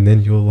 and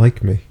then you'll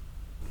like me.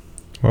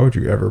 Why would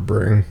you ever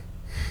bring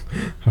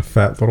a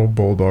fat little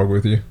bulldog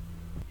with you?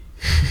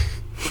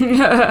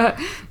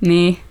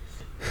 Me.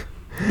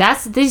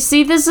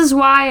 See, this is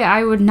why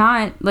I would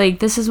not, like,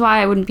 this is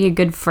why I wouldn't be a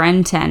good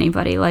friend to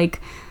anybody.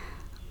 Like,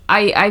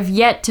 I've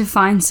yet to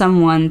find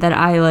someone that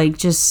I, like,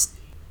 just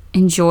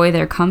enjoy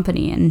their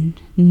company and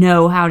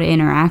know how to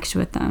interact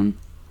with them.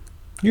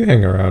 You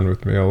hang around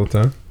with me all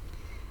the time.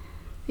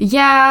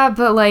 Yeah,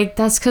 but, like,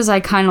 that's because I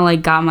kind of,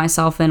 like, got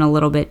myself in a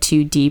little bit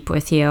too deep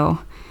with you.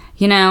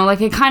 You know, like,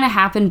 it kind of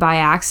happened by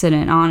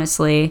accident,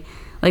 honestly.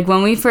 Like,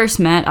 when we first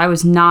met, I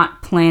was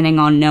not planning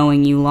on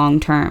knowing you long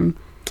term.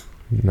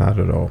 Not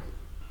at all.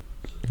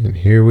 And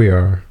here we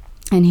are.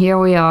 And here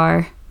we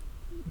are.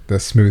 The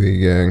Smoothie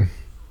Gang.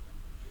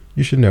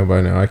 You should know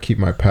by now, I keep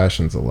my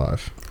passions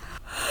alive.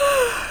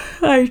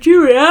 I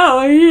do now.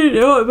 I didn't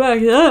know it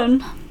back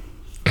then.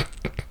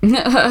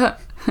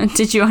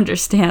 Did you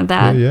understand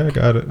that? Yeah, I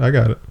got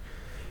it.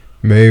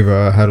 Maeve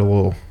had a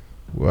little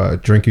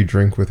drinky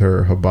drink with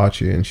her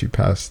hibachi and she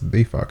passed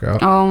the fuck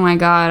out. Oh my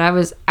god, I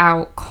was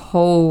out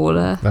cold.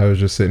 I was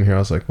just sitting here, I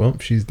was like, well,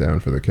 she's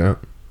down for the count.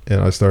 And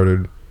I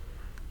started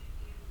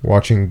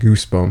watching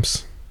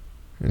Goosebumps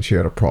and she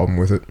had a problem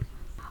with it.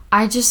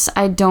 I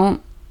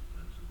don't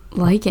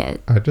like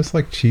it. I just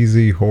like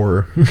cheesy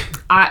horror.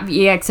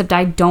 Yeah, except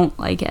I don't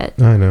like it.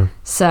 I know.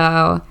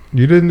 So...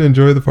 You didn't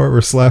enjoy the part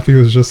where Slappy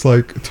was just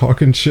like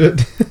talking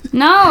shit?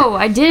 No,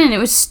 I didn't. It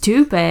was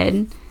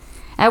stupid.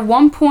 At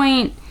one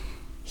point,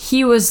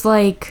 he was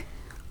like,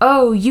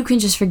 oh, you can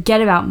just forget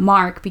about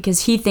Mark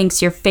because he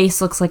thinks your face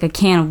looks like a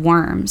can of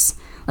worms.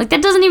 Like,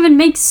 that doesn't even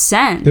make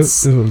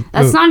sense.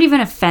 That's not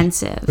even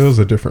offensive. It was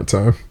a different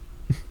time.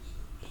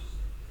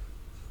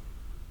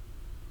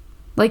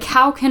 Like,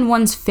 how can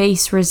one's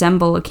face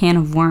resemble a can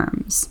of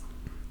worms?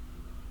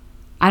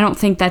 I don't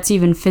think that's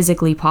even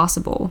physically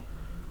possible.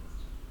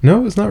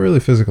 No, it's not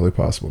really physically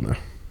possible now.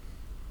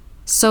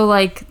 So,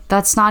 like,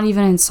 that's not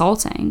even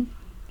insulting.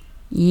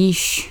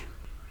 Yeesh.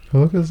 Oh,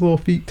 look at his little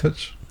feet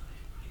touch.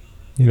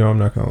 You know, I'm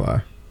not gonna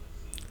lie.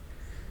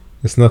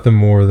 It's nothing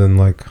more than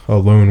like a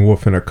lone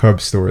wolf and a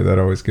cub story that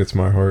always gets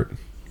my heart.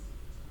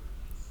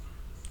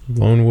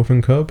 Lone wolf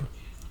and cub?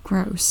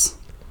 Gross.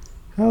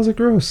 How's it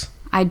gross?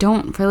 I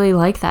don't really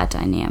like that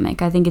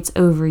dynamic. I think it's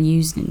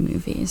overused in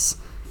movies.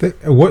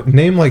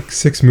 Name like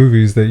 6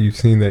 movies that you've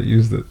seen that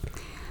used it.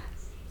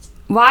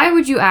 Why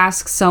would you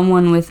ask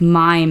someone with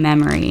my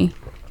memory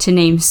to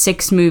name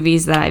 6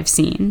 movies that I've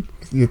seen?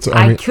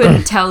 I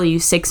couldn't tell you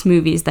 6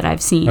 movies that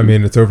I've seen. I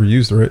mean, it's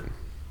overused, right?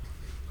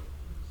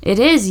 It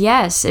is,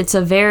 yes. It's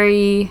a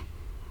very...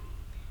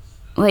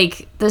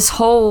 Like, this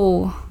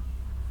whole...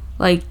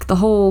 Like, the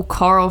whole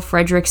Carl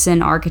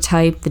Fredricksen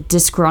archetype, the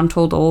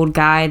disgruntled old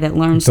guy that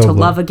learns to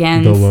love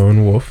again. The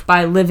lone wolf.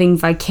 By living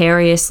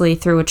vicariously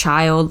through a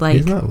child. Like,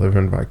 he's not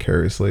living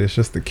vicariously. It's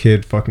just the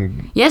kid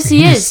fucking... Yes,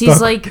 he is. He's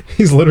like...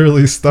 He's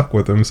literally stuck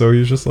with him, so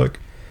he's just like...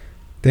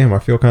 Damn, I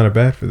feel kind of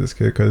bad for this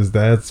kid because his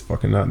dad's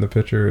fucking not in the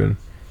picture and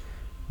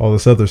all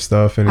this other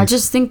stuff. And I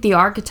just think the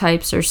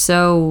archetypes are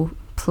so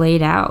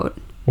played out.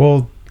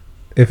 Well...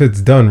 If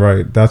it's done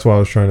right, that's what I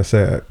was trying to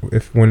say.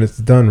 When it's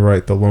done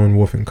right, the lone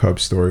wolf and cub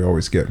story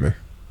always get me.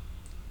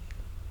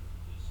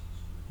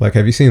 Like,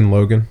 have you seen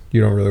Logan? You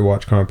don't really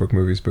watch comic book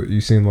movies, but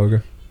you seen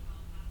Logan?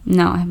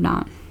 No, I have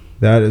not.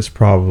 That is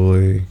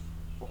probably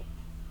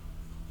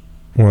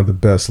one of the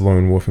best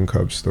lone wolf and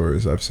cub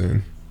stories I've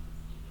seen.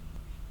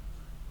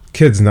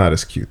 Kid's not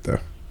as cute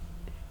though.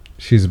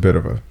 She's a bit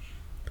of a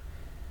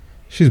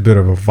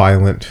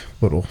violent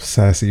little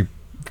sassy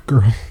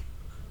girl.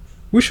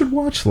 We should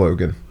watch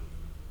Logan.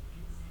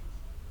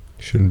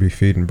 Shouldn't be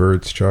feeding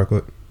birds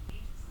chocolate.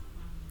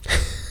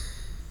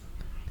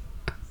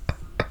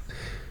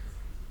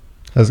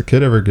 Has a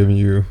kid ever given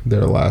you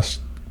their last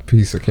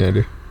piece of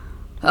candy?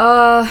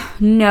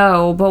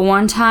 No, but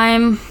one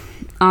time,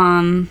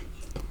 when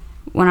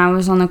I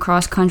was on the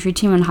cross country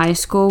team in high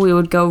school, we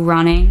would go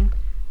running,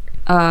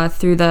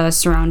 through the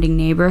surrounding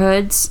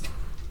neighborhoods,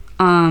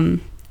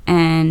 and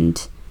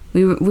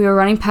we were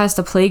running past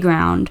the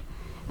playground,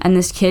 and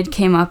this kid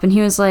came up and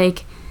he was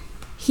like,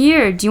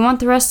 here, do you want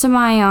the rest of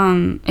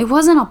my, it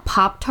wasn't a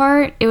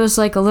Pop-Tart, it was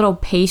like a little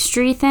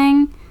pastry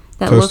thing.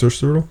 Toaster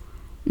strudel?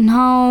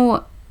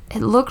 No,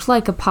 it looked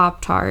like a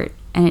Pop-Tart,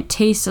 and it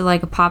tasted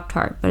like a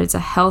Pop-Tart, but it's a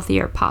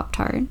healthier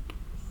Pop-Tart.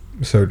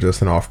 So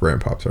just an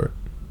off-brand Pop-Tart.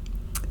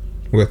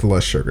 With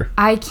less sugar.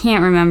 I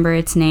can't remember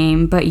its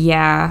name, but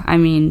yeah, I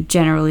mean,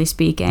 generally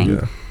speaking.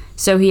 Yeah.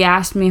 So he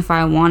asked me if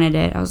I wanted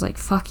it. I was like,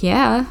 fuck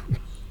yeah.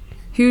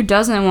 Who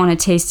doesn't want a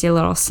tasty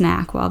little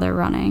snack while they're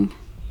running?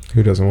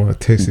 Who doesn't want a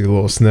tasty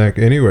little snack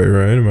anyway,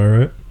 right? Am I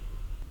right?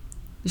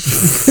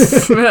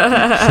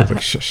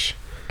 Like, shush.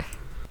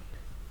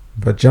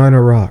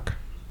 Vagina Rock.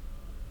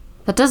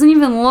 That doesn't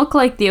even look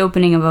like the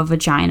opening of a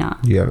vagina.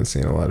 You haven't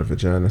seen a lot of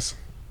vaginas.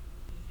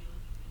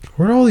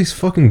 Where'd all these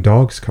fucking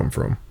dogs come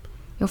from?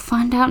 You'll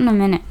find out in a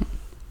minute.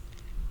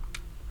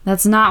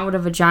 That's not what a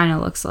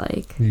vagina looks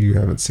like. You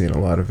haven't seen a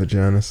lot of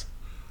vaginas.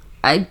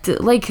 I'm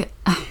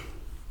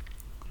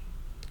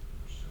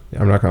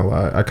not gonna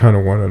lie. I kind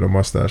of wanted a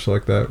mustache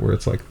like that, where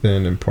it's like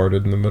thin and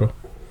parted in the middle.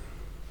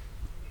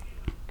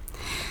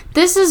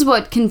 This is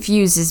what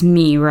confuses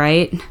me,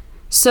 right?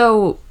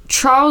 So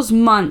Charles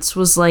Muntz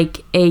was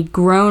like a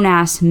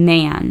grown-ass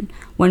man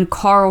when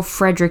Carl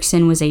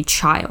Fredricksen was a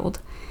child.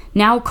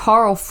 Now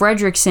Carl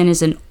Fredricksen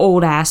is an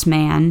old-ass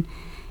man,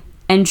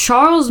 and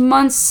Charles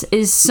Muntz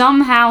is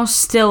somehow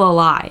still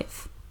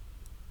alive.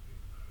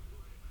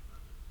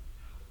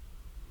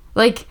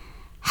 Like,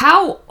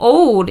 how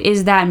old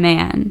is that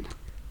man?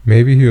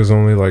 Maybe he was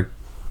only like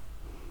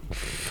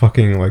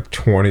fucking like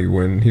 20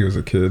 when he was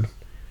a kid.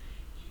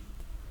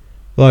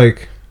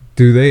 Like,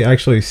 do they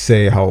actually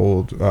say how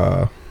old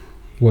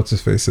what's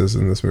his face is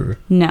in this movie?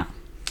 No.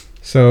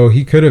 So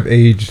he could have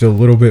aged a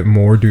little bit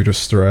more due to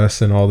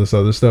stress and all this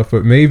other stuff,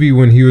 but maybe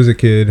when he was a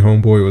kid,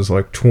 homeboy was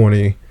like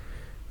 20,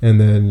 and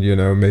then, you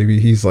know, maybe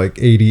he's like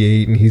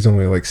 88 and he's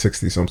only like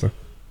 60 something.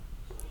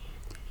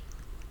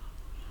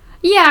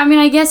 Yeah, I mean,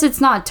 I guess it's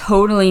not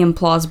totally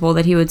implausible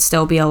that he would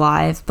still be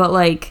alive, but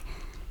like,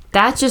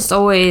 that just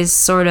always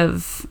sort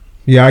of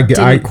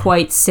didn't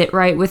quite sit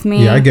right with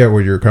me. Yeah, I get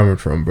where you're coming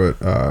from,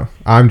 but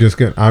I'm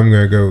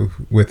gonna go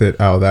with it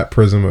out of that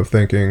prism of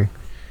thinking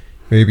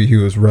maybe he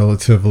was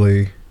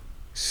relatively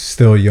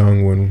still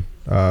young when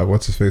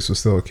what's his face was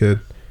still a kid,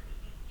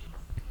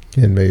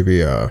 and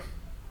maybe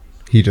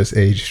he just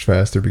aged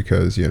faster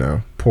because, you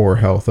know, poor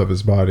health of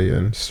his body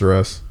and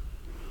stress.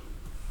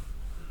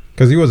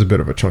 Because he was a bit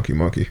of a chunky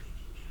monkey.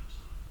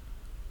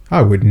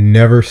 I would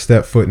never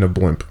step foot in a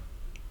blimp.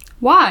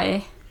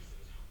 Why?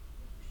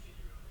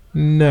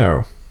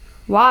 No.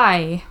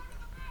 Why?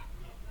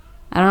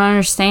 I don't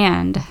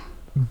understand.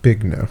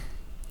 Big no.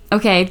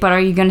 Okay, but are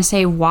you going to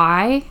say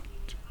why?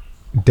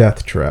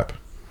 Death trap.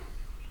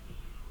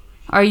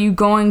 Are you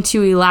going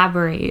to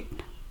elaborate?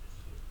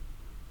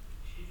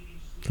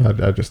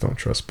 I just don't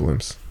trust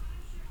blimps.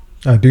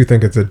 I do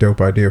think it's a dope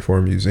idea for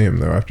a museum,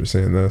 though, after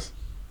seeing this.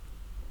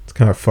 It's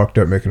kind of fucked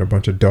up making a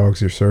bunch of dogs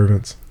your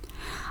servants.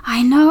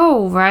 I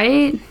know,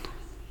 right?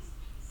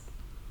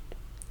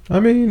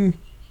 I mean,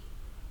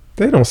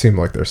 they don't seem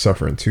like they're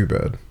suffering too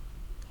bad.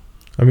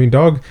 I mean,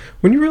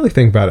 when you really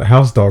think about it,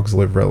 house dogs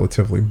live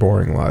relatively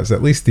boring lives.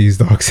 At least these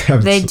dogs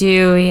have... They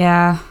do,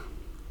 yeah.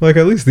 Like,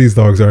 at least these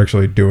dogs are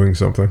actually doing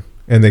something.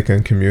 And they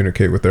can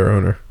communicate with their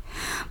owner.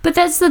 But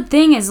that's the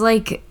thing is,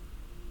 like,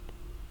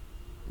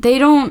 they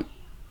don't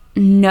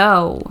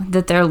know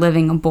that they're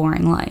living a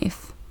boring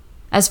life.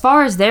 As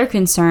far as they're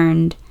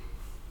concerned,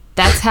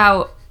 that's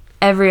how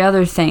every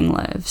other thing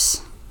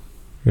lives.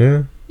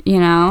 Yeah. You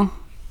know?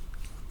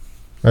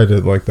 I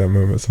did like that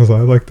moment. So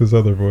I liked this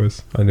other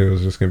voice. I knew it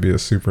was just going to be a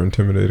super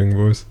intimidating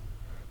voice.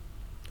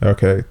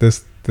 Okay,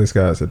 this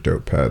guy has a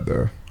dope pad,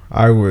 though.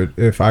 I would,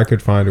 if I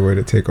could find a way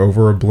to take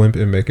over a blimp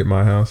and make it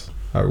my house,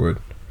 I would.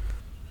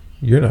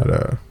 You're not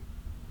a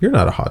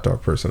hot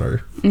dog person, are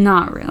you?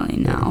 Not really,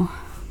 no.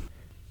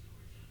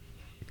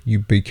 You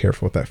be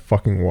careful with that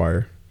fucking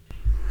wire.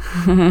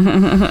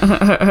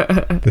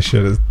 The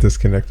shit is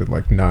disconnected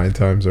like 9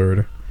 times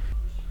already.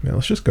 Man,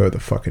 let's just go to the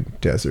fucking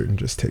desert and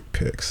just take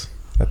pics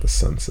at the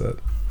sunset.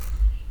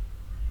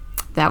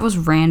 That was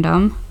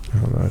random. I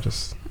don't know, I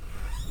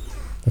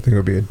think it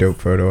would be a dope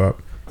photo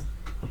op.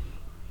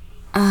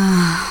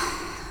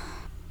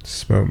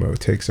 Smomo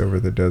takes over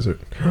the desert.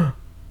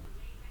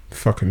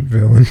 Fucking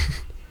villain.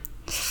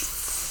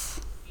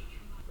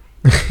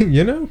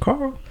 You know,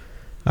 Carl,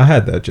 I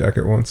had that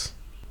jacket once.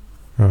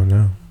 Oh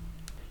no.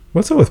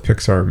 What's up with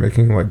Pixar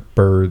making like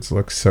birds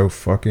look so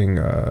fucking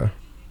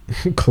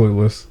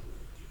clueless?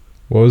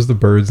 What was the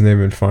bird's name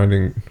in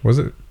Finding... Was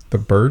it the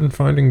bird in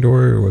Finding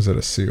Dory, or was it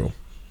a seal?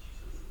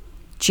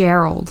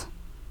 Gerald.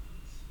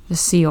 The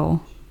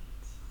seal.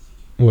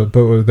 But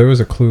there was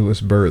a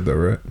clueless bird though,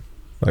 right?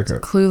 Like a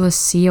clueless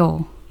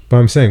seal. But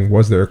I'm saying,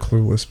 was there a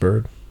clueless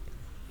bird?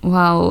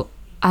 Well,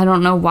 I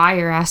don't know why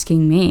you're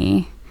asking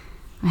me.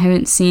 I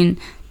haven't seen...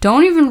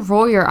 Don't even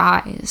roll your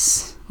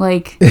eyes.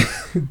 Like,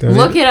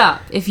 look it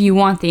up if you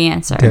want the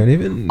answer.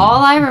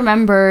 All I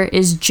remember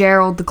is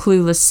Gerald the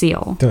clueless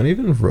seal. Don't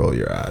even roll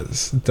your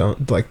eyes. Don't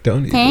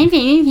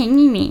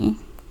even.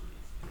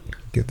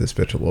 Give this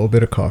bitch a little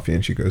bit of coffee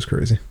and she goes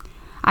crazy.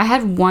 I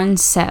had one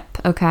sip,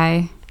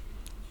 okay?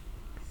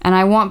 And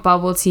I want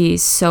bubble tea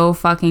so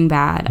fucking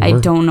bad. I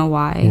don't know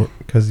why.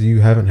 Because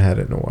you haven't had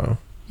it in a while.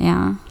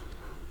 Yeah.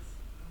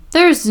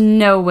 There's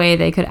no way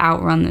they could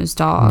outrun those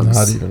dogs.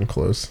 Not even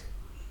close.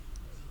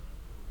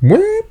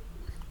 What?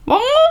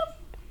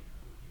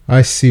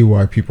 I see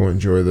why people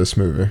enjoy this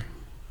movie.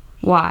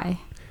 Why?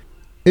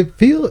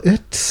 It's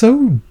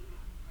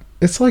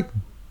like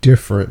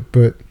different,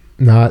 but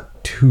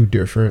not too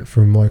different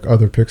from like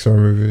other Pixar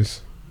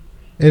movies.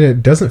 And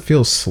it doesn't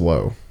feel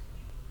slow.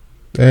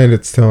 And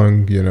it's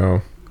telling, you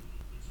know,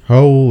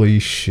 holy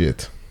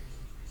shit.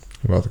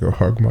 I'm about to go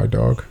hug my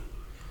dog.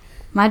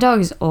 My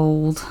dog is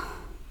old.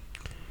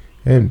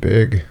 And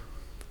big.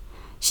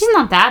 She's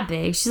not that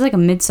big. She's like a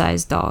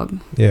mid-sized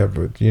dog. Yeah,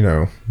 but you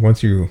know,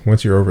 once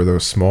you're over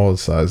those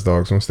small-sized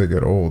dogs, once they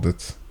get old,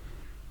 this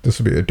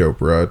will be a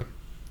dope ride.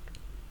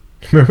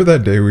 Remember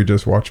that day we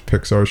just watched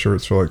Pixar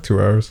shorts for like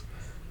 2 hours?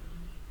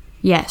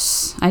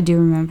 Yes, I do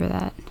remember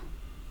that.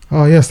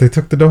 Oh yes, they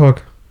took the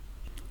dog.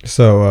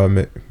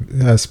 So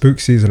as spook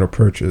season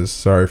approaches,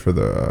 sorry for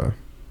the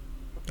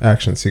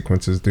action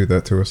sequences do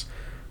that to us.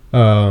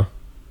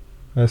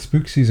 As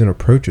spook season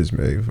approaches,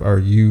 Maeve, are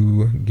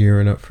you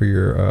gearing up for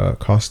your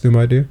costume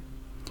idea?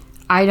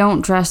 I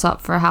don't dress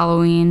up for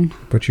Halloween.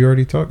 But you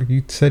already talked.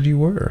 You said you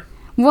were.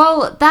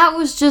 Well, that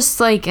was just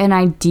like an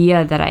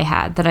idea that I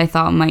had that I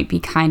thought might be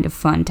kind of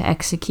fun to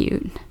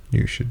execute.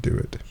 You should do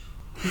it.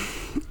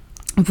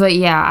 But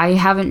yeah, I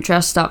haven't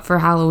dressed up for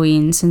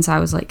Halloween since I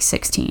was like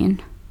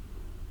 16.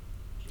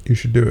 You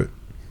should do it.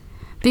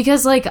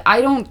 Because like I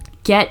don't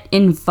get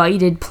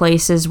invited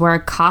places where a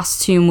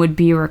costume would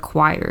be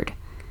required.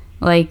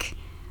 Like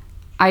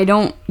I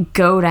don't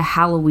go to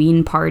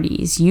Halloween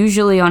parties.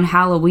 Usually on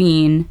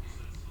Halloween,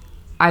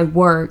 I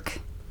work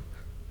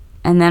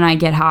and then I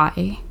get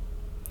high.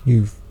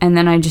 And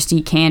then I just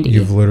eat candy.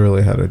 You've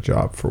literally had a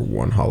job for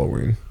one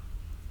Halloween.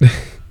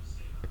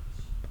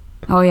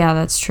 Oh yeah,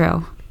 that's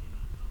true.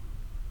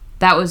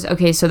 That was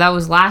okay, so that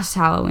was last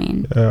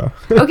Halloween. Yeah.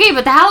 Okay,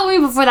 but the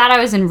Halloween before that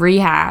I was in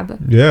rehab.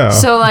 Yeah.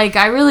 So like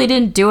I really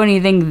didn't do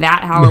anything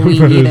that Halloween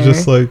But either. it's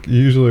just like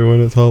usually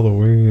when it's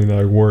Halloween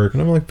I work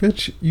and I'm like,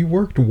 bitch, you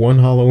worked one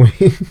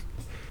Halloween.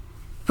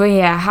 But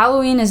yeah,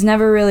 Halloween has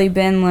never really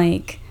been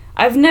like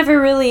I've never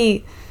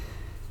really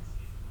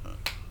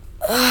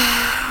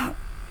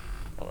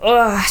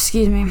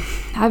excuse me.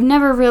 I've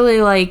never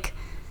really like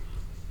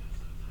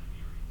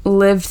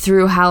lived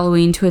through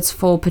Halloween to its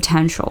full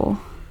potential.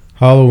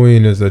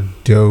 Halloween is a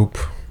dope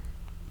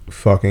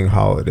fucking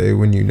holiday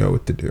when you know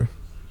what to do.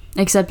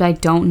 Except I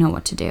don't know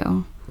what to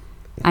do.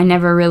 I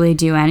never really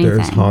do anything.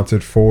 There's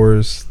haunted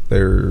forest.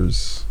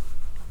 There's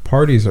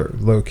parties are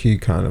low key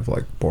kind of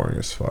like boring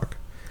as fuck.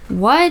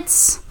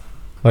 What?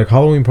 Like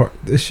Halloween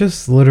it's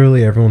just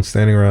literally everyone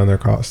standing around their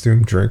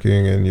costume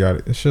drinking and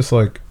yada. It's just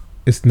like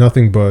it's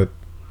nothing but.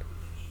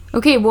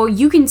 Okay, well,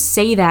 you can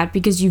say that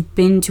because you've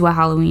been to a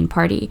Halloween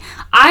party.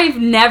 I've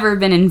never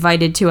been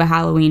invited to a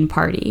Halloween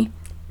party.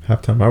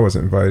 Half time I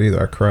wasn't invited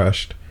either. I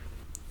crashed.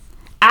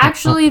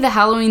 Actually, the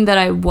Halloween that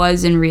I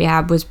was in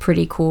rehab was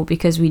pretty cool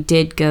because we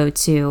did go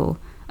to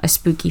a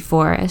spooky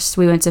forest.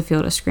 We went to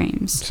Field of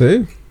Screams.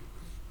 See?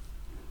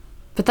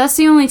 But that's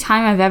the only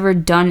time I've ever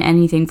done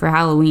anything for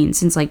Halloween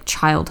since, like,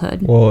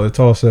 childhood. Well, it's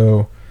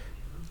also...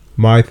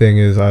 My thing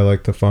is I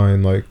like to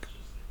find, like,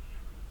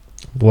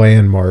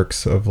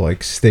 landmarks of,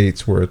 like,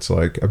 states where it's,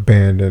 like,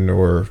 abandoned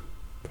or,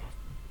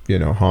 you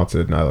know,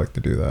 haunted, and I like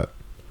to do that.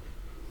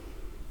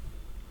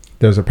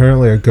 There's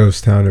apparently a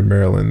ghost town in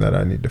Maryland that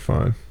I need to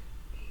find.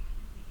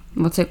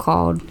 What's it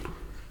called?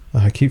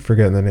 I keep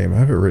forgetting the name. I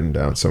have it written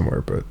down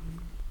somewhere, but...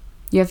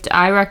 You have to.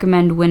 I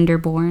recommend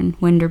Winterborn.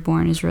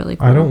 Winterborn is really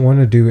cool. I don't want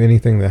to do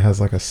anything that has,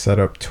 like, a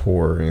setup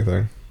tour or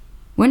anything.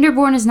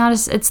 Winterborn is not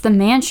a... It's the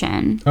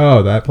mansion.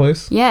 Oh, that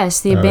place? Yes,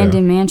 the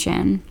abandoned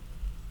mansion.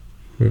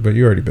 But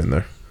you already been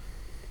there.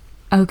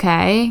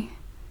 Okay.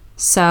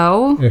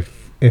 So?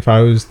 If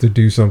I was to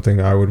do something,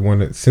 I would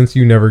want to... Since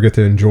you never get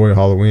to enjoy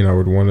Halloween, I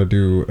would want to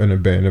do an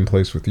abandoned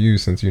place with you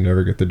since you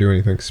never get to do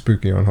anything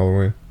spooky on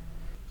Halloween.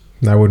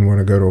 And I wouldn't want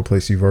to go to a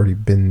place you've already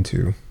been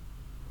to.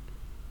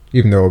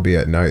 Even though it'll be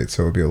at night,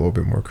 so it'll be a little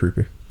bit more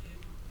creepy.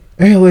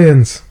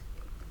 Aliens!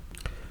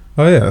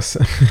 Oh, yes.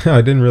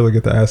 I didn't really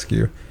get to ask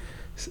you.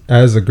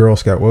 As a Girl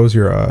Scout, what was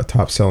your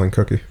top selling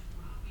cookie?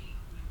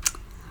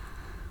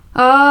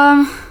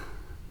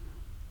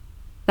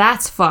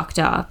 That's fucked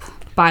up,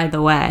 by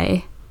the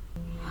way.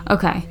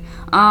 Okay.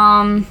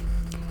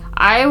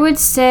 I would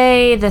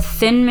say the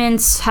Thin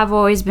Mints have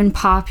always been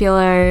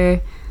popular.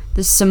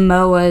 The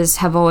Samoas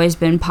have always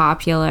been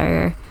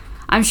popular.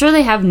 I'm sure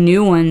they have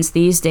new ones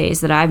these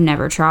days that I've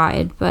never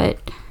tried, but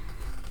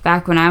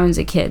back when I was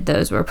a kid,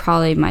 those were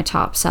probably my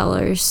top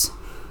sellers.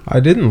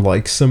 I didn't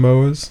like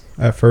Samoas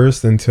at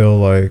first until,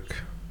 like,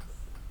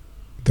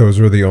 those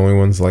were the only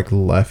ones, like,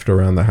 left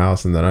around the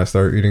house, and then I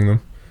started eating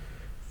them.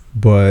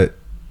 But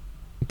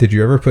did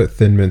you ever put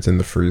Thin Mints in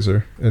the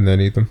freezer and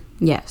then eat them?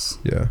 Yes.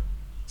 Yeah.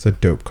 It's a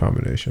dope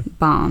combination.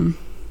 Bomb.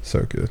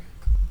 So good.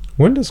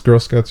 When does Girl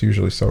Scouts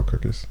usually sell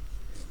cookies?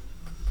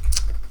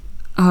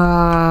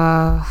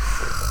 I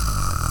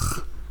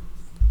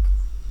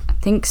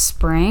think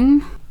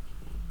spring.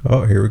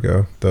 Oh, here we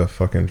go. The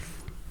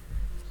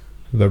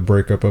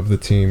breakup of the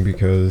team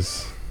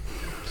because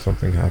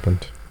something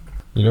happened.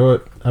 You know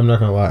what? I'm not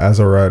gonna lie. As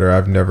a writer,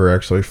 I've never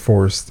actually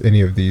forced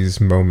any of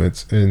these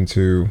moments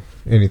into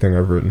anything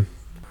I've written.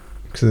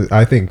 Because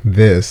I think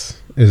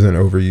this is an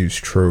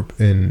overused trope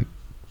in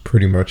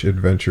pretty much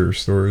adventure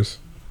stories.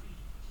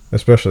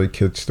 Especially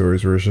kids'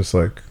 stories where it's just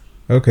like,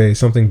 okay,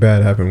 something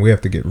bad happened. We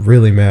have to get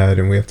really mad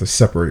and we have to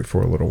separate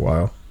for a little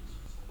while.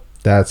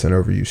 That's an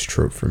overused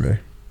trope for me.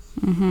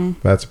 Mm-hmm.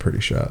 That's a pretty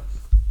shot.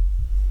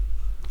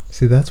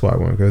 See, that's why I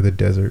want to go to the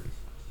desert.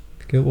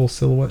 Get little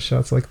silhouette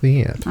shots like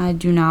the ant. I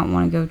do not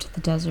want to go to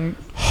the desert.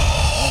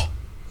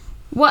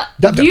 What?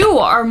 You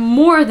are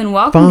more than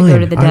welcome to go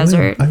to the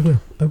desert. I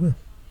will.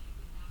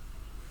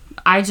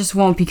 I just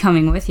won't be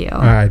coming with you.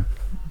 Alright,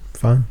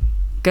 fine.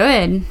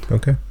 Good.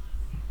 Okay.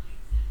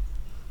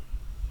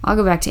 I'll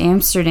go back to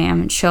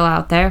Amsterdam and chill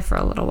out there for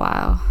a little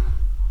while.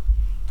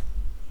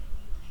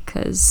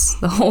 Because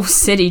the whole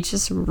city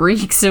just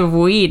reeks of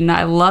weed and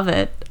I love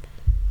it.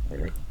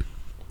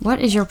 What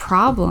is your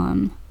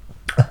problem?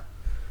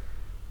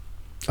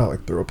 I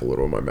like threw up a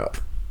little in my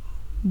mouth.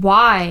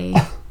 Why?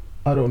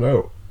 I don't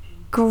know.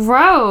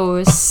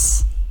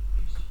 Gross.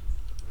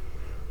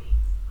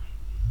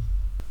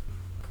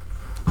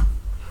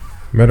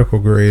 Medical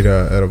grade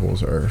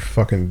edibles are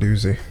fucking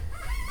doozy.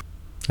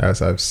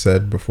 As I've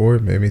said before,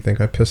 it made me think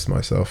I pissed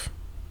myself.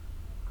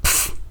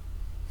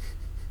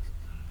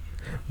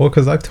 Well,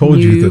 because I told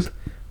you this.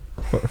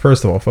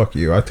 First of all, fuck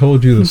you. I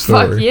told you the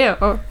story.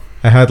 Fuck you.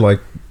 I had like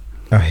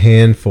a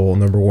handful,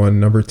 number one.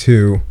 Number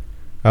two,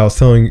 I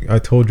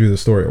told you the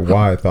story of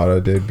why I thought I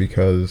did,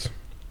 because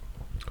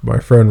my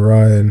friend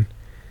Ryan,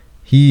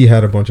 he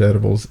had a bunch of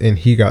edibles and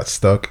he got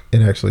stuck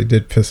and actually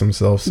did piss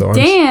himself. So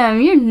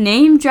damn, you're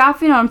name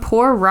dropping on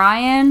poor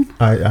Ryan.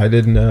 I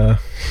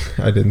didn't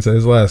say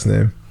his last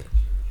name.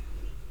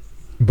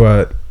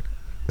 But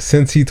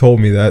since he told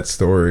me that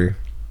story,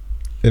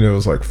 and it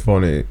was like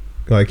funny,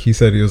 like he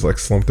said he was like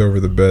slumped over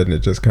the bed and it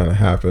just kind of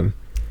happened.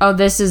 Oh,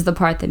 this is the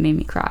part that made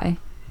me cry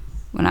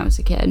when I was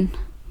a kid.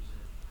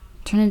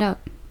 Turn it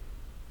up.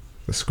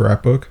 The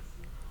scrapbook.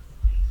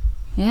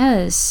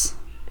 Yes.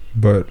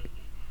 But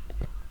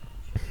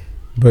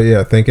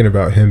yeah, thinking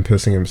about him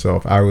pissing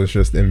himself, I was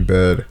just in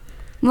bed.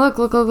 Look.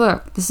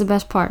 This is the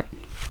best part.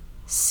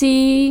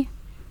 See?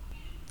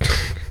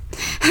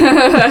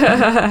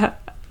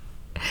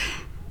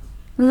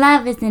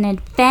 Love is an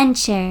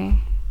adventure.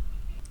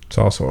 It's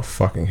also a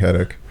fucking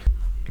headache.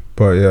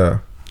 But yeah,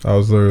 I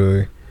was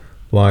literally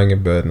lying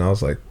in bed and I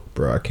was like,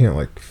 bro, I can't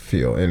like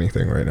feel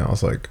anything right now. I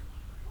was like,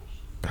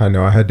 I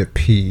know I had to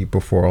pee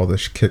before all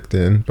this kicked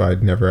in, but I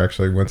never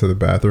actually went to the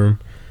bathroom.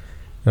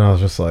 And I was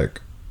just like,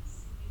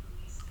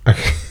 I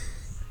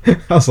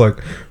was like,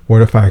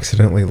 what if I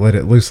accidentally let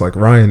it loose like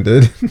Ryan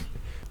did?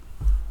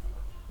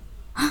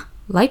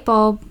 Light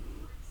bulb.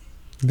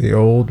 The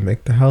old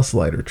make the house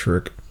lighter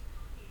trick.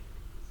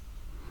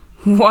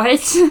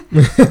 What?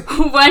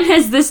 When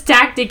has this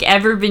tactic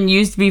ever been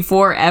used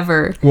before,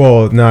 ever?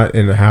 Well, not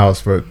in the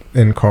house, but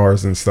in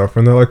cars and stuff.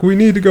 When they're like, we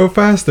need to go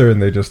faster, and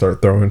they just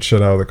start throwing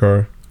shit out of the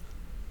car.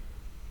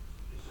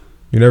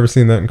 You never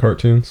seen that in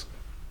cartoons?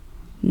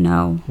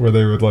 No. Where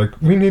they would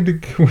like, we need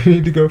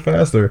to go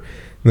faster, and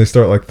they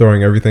start like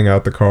throwing everything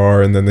out the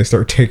car, and then they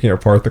start taking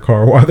apart the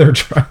car while they're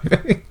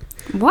driving.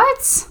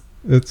 What?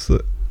 It's,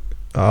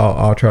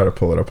 I'll try to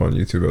pull it up on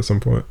YouTube at some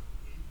point.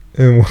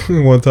 And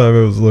one time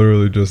it was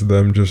literally just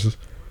them just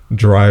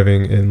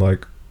driving in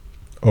like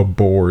a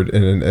board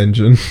in an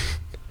engine.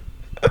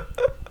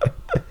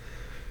 It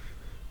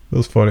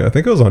was funny. I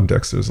think it was on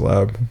Dexter's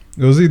Lab.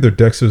 It was either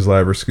Dexter's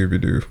Lab or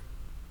Scooby-Doo.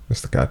 It's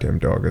the goddamn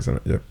dog, isn't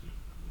it? Yep.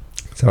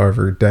 It's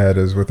however dad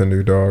is with a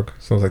new dog.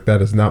 So I was like,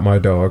 that is not my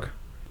dog.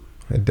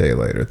 A day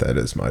later, that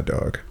is my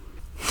dog.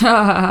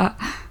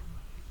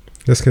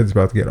 This kid's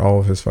about to get all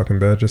of his fucking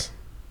badges.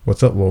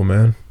 What's up, little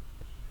man?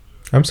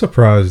 I'm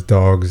surprised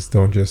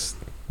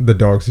the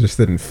dogs just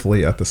didn't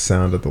flee at the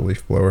sound of the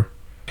leaf blower.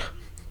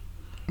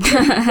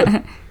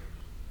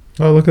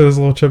 Oh, look at his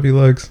little chubby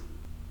legs.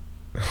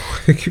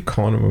 I keep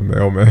calling him a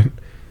mailman.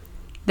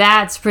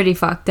 That's pretty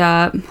fucked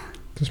up.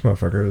 This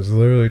motherfucker is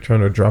literally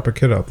trying to drop a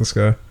kid out the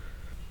sky.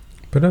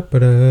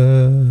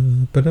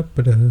 Ba-da-ba-da,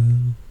 ba-da-ba-da.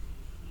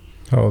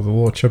 How the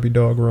little chubby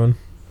dog run.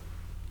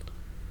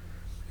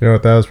 You know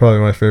what, that was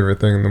probably my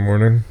favorite thing in the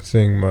morning.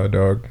 Seeing my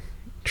dog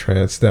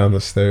trance down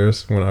the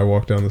stairs. When I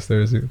walk down the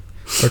stairs,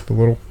 like the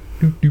little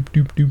doop doop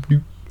doop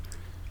doop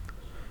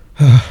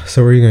doop.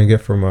 So what are you gonna get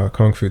from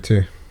Kung Fu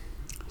tea?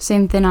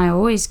 Same thing I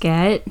always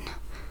get.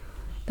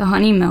 The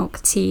honey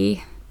milk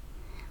tea.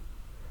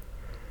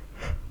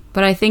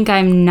 But I think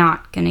I'm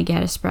not gonna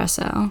get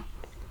espresso.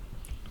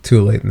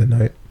 Too late in the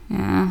night.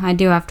 Yeah, I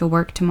do have to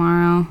work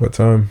tomorrow. What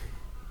time?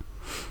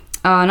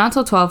 Not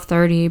till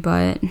 12:30,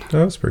 but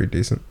That was pretty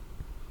decent.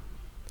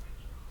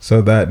 So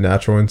that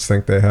natural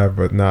instinct they have,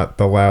 but not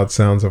the loud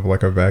sounds of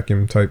like a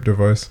vacuum type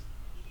device.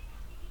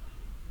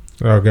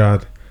 Oh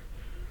god.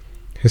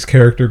 His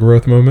character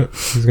growth moment.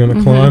 He's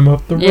gonna climb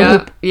up the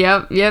rope.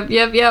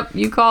 Yep.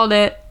 You called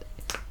it.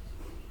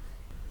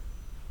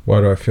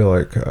 Why do I feel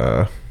like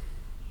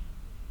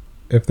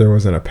if there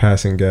wasn't a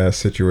passing gas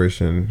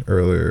situation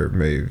earlier,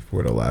 Maeve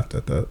would have laughed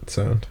at that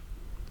sound.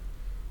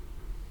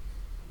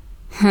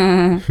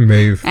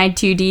 Maeve. I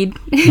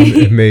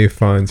 2D'd. Maeve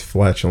finds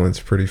flatulence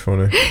pretty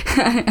funny.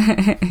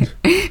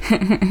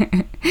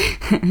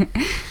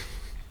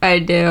 I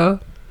do.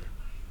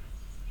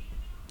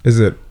 Is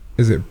it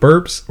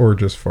burps or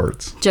just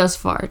farts?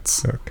 Just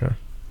farts. Okay.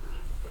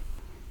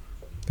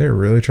 They're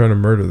really trying to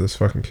murder this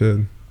fucking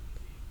kid.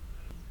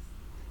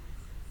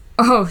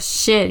 Oh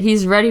shit,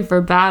 he's ready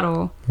for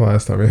battle.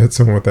 Last time he hit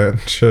someone with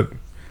that shit.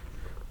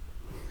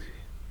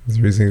 That's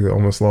the reason he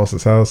almost lost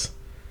his house.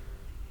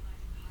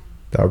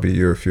 That would be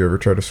you if you ever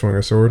try to swing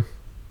a sword.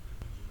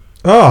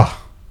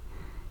 Oh!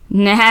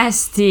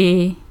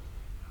 Nasty.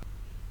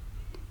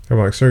 I'm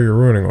like, sir, you're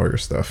ruining all your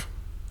stuff.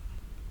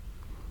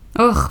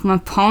 Ugh, my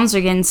palms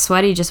are getting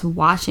sweaty just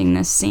watching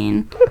this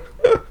scene.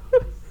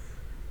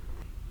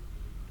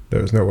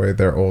 There's no way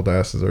their old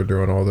asses are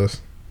doing all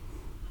this.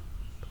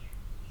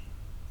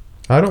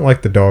 I don't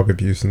like the dog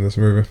abuse in this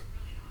movie.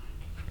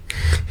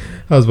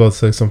 I was about to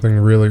say something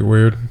really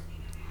weird.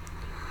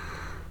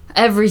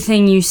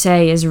 Everything you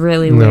say is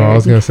really weird. No, I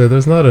was gonna say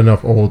there's not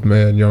enough old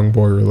man, young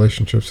boy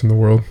relationships in the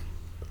world.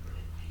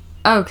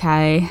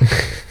 Okay.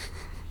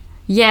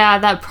 Yeah,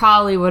 that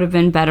probably would have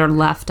been better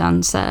left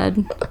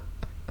unsaid.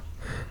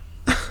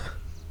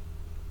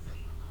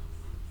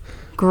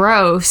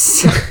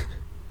 Gross.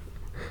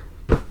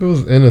 It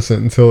was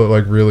innocent until it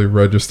like really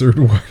registered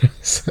what I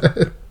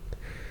said.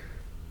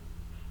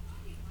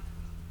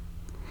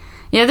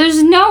 Yeah,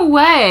 there's no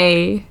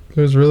way.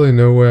 There's really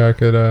no way I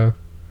could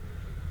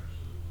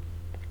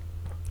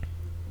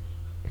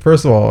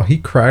First of all, he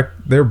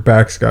cracked their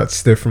backs got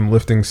stiff from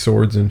lifting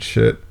swords and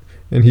shit.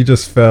 And he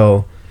just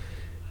fell,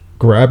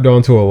 grabbed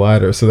onto a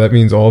ladder, so that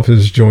means all of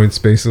his joints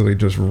basically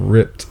just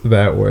ripped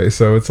that way.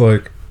 So it's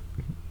like,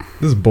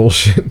 this is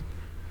bullshit.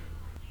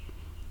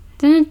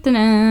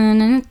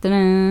 Mr.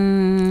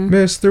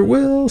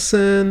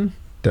 Wilson.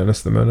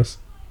 Dennis the Menace.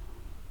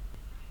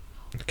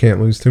 Can't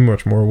lose too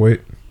much more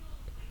weight.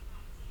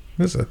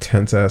 This is a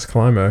tense ass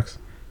climax.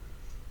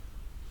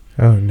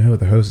 Oh no,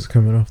 the hose is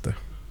coming off the...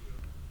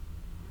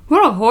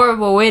 What a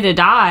horrible way to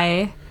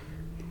die.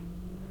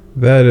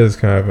 That is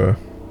kind of a...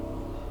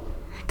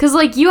 Because,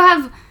 like, you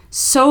have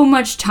so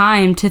much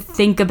time to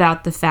think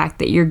about the fact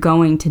that you're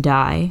going to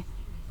die.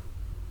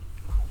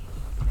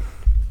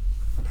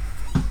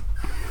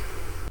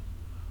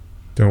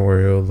 Don't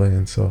worry, it'll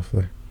land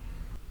softly.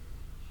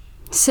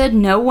 Said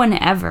no one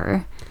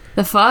ever.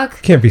 The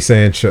fuck? Can't be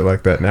saying shit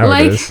like that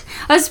nowadays.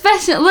 Like,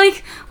 especially,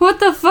 like, what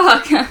the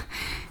fuck?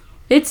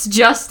 It's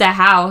just a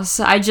house.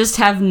 I just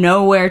have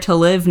nowhere to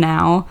live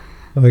now.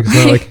 Like, it's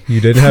not like you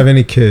didn't have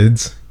any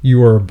kids. You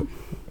were...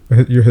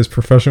 his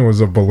profession was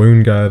a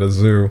balloon guy at a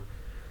zoo.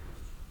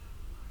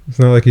 It's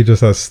not like he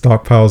just has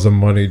stockpiles of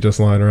money just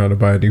lying around to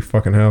buy a new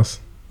fucking house.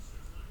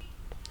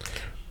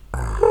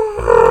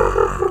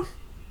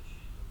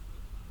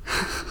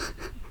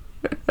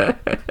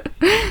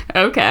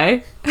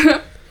 Okay.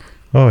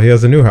 Oh, he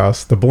has a new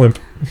house. The blimp.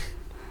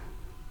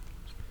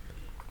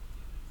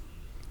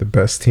 The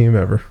best team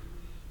ever.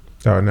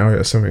 Oh, now he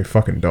has so many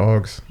fucking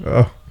dogs.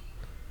 Oh.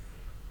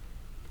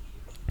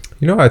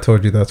 You know, I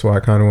told you that's what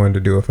I kind of wanted to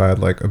do if I had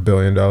like $1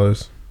 billion.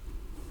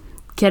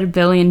 Get 1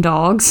 billion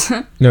dogs.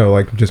 No,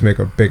 like just make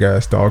a big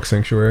ass dog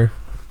sanctuary.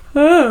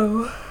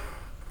 Oh.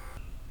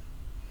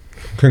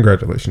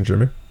 Congratulations,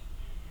 Jimmy.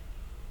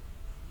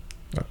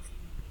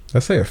 I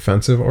say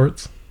offensive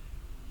arts.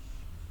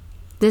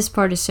 This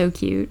part is so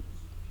cute.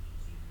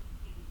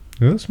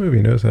 You know, this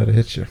movie knows how to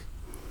hit you.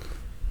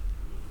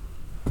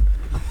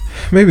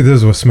 Maybe this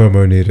is what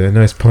Smomo needed. A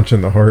nice punch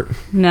in the heart.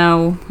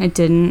 No, it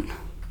didn't.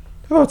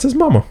 Oh, it's his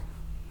mama.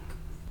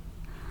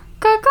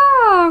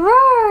 Caw-caw,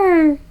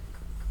 roar!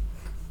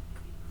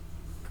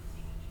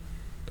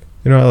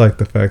 You know, I like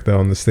the fact that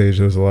on the stage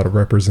there's a lot of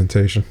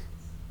representation.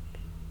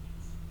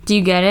 Do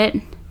you get it?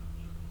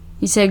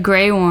 You said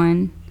gray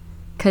one.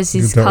 Because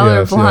he's Yes,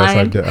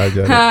 colorblind. I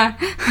get it.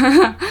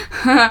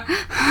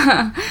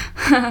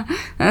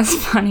 That's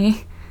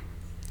funny.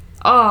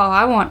 Oh,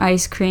 I want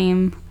ice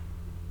cream.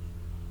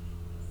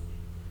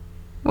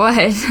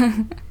 What?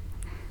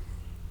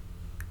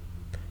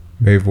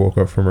 Maeve woke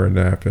up from her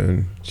nap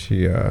and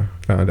she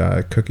found out I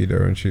had cookie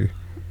dough and she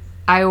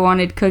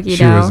wanted cookie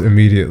she dough. was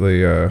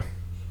immediately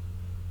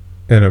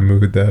in a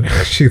mood that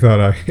she thought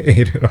I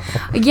ate it all.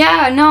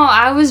 Yeah, no,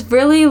 I was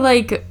really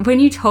like, when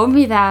you told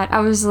me that,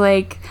 I was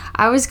like,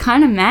 I was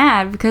kind of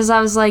mad because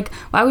I was like,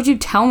 why would you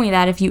tell me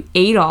that if you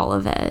ate all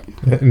of it?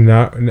 But you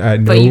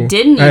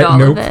didn't eat all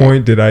of it. At no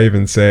point did I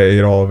even say I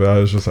ate all of it. I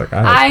was just like,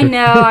 I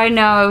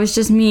know. It was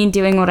just me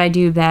doing what I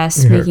do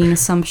best, making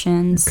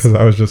assumptions. Because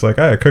I was just like,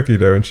 I had cookie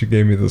dough, and she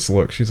gave me this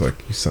look. She's like,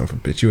 you son of a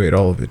bitch, you ate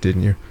all of it,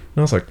 didn't you? And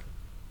I was like,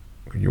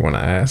 you want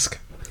to ask?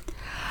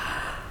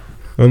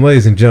 And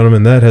ladies and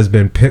gentlemen, that has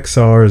been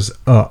Pixar's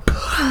Up.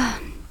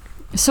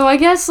 So I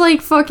guess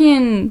like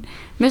fucking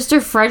Mr.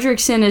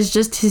 Fredricksen is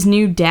just his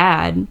new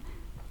dad.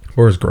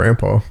 Or his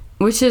grandpa.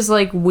 Which is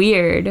like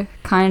weird,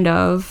 kind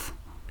of.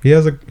 He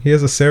has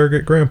a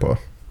surrogate grandpa.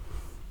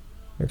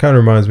 It kind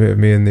of reminds me of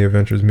me and the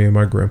adventures me and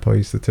my grandpa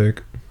used to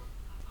take.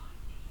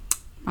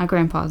 My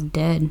grandpa's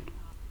dead.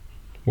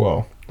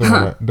 Well,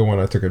 the one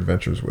I took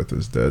adventures with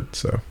is dead,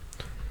 so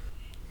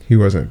he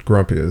wasn't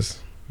grumpy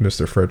as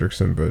Mr.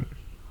 Fredricksen, but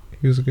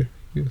he was a good.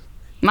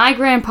 My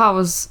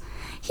grandpa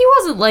he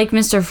wasn't like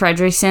Mr.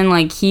 Fredricksen.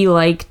 Like he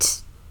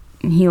liked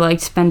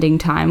spending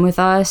time with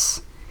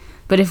us,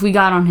 but if we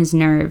got on his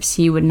nerves,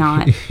 he would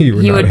not. he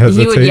would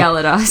yell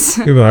at us.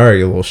 He'd be like, all right,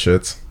 you little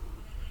shits.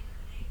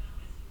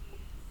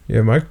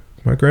 Yeah, my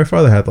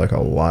grandfather had like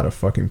a lot of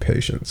fucking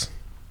patience,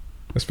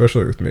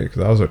 especially with me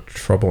because I was a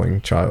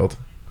troubling child.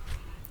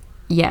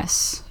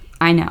 Yes,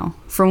 I know.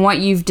 From what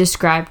you've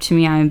described to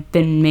me, I've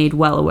been made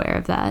well aware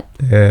of that.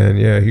 And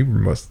yeah, he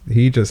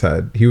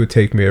would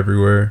take me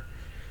everywhere.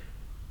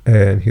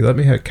 And he let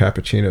me have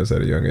cappuccinos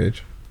at a young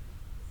age.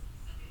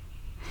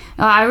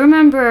 I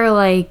remember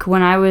like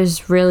when I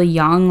was really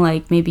young,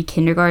 like maybe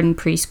kindergarten,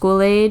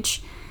 preschool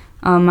age,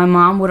 My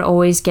mom would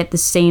always get the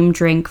same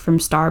drink from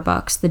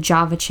Starbucks, the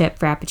Java chip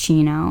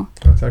Frappuccino.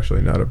 That's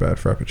actually not a bad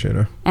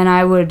Frappuccino.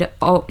 And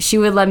she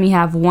would let me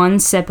have one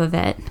sip of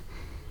it.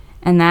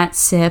 And that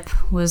sip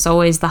was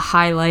always the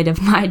highlight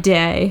of my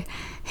day.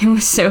 It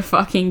was so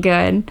fucking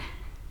good.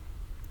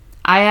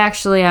 I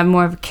actually am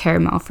more of a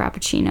caramel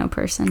Frappuccino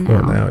person now.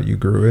 Well, now you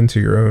grew into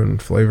your own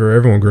flavor.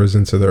 Everyone grows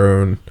into their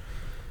own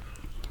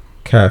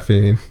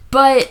caffeine.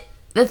 But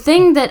the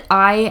thing that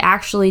I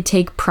actually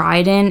take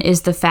pride in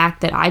is the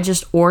fact that I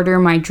just order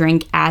my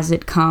drink as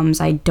it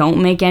comes. I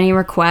don't make any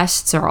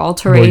requests or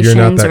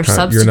alterations or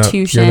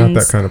substitutions. You're not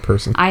that kind of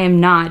person. I am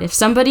not.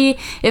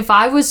 If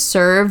I was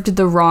served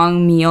the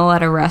wrong meal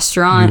at a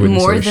restaurant,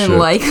 more than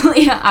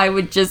likely I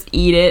would just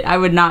eat it. I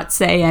would not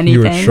say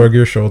anything. You would shrug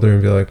your shoulder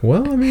and be like,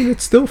 well, I mean,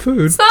 it's still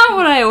food. It's not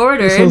what I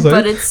ordered,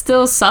 but it's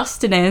still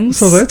sustenance.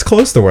 So that's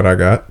close to what I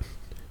got.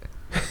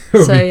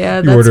 So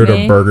yeah, you ordered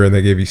a burger and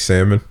they gave you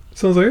salmon.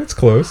 Sounds like it's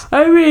close.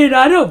 I mean,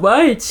 I don't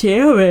mind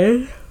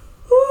salmon.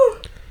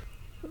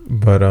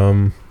 But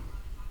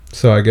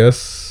so I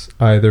guess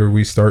either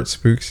we start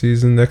spook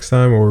season next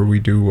time or we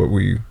do what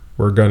we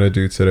were gonna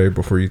do today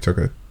before you took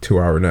a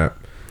 2-hour nap.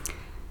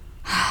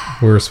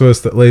 We were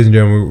supposed to, ladies and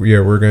gentlemen,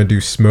 we're gonna do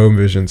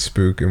Smo-Vision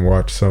spook and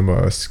watch some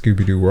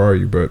Scooby-Doo Where Are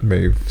You, but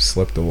Maeve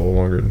slept a little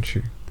longer than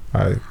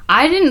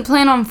I didn't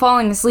plan on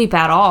falling asleep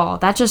at all.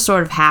 That just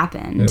sort of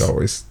happened. It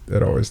always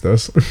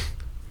does.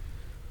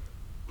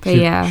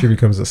 But she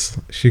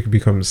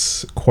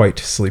becomes quite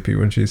sleepy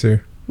when she's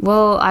here.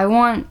 Well, I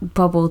want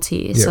bubble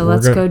tea, so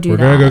let's go do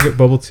that. We're gonna go get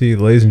bubble tea,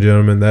 ladies and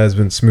gentlemen. That has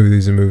been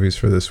Smoothies and Movies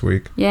for this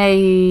week.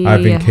 Yay!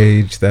 I've been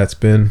Cage. That's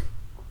been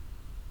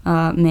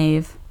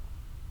Maeve.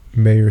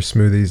 May your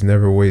smoothies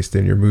never waste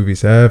and your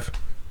movies have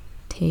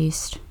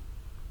Taste.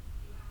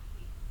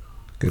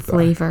 Goodbye.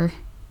 Flavor.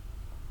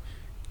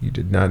 You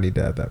did not need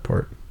to add that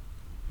part.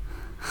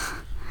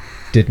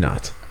 Did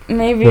not.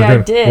 Maybe I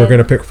did. We're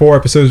gonna pick 4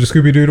 episodes of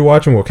Scooby-Doo to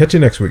watch, and we'll catch you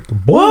next week.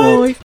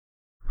 Bye.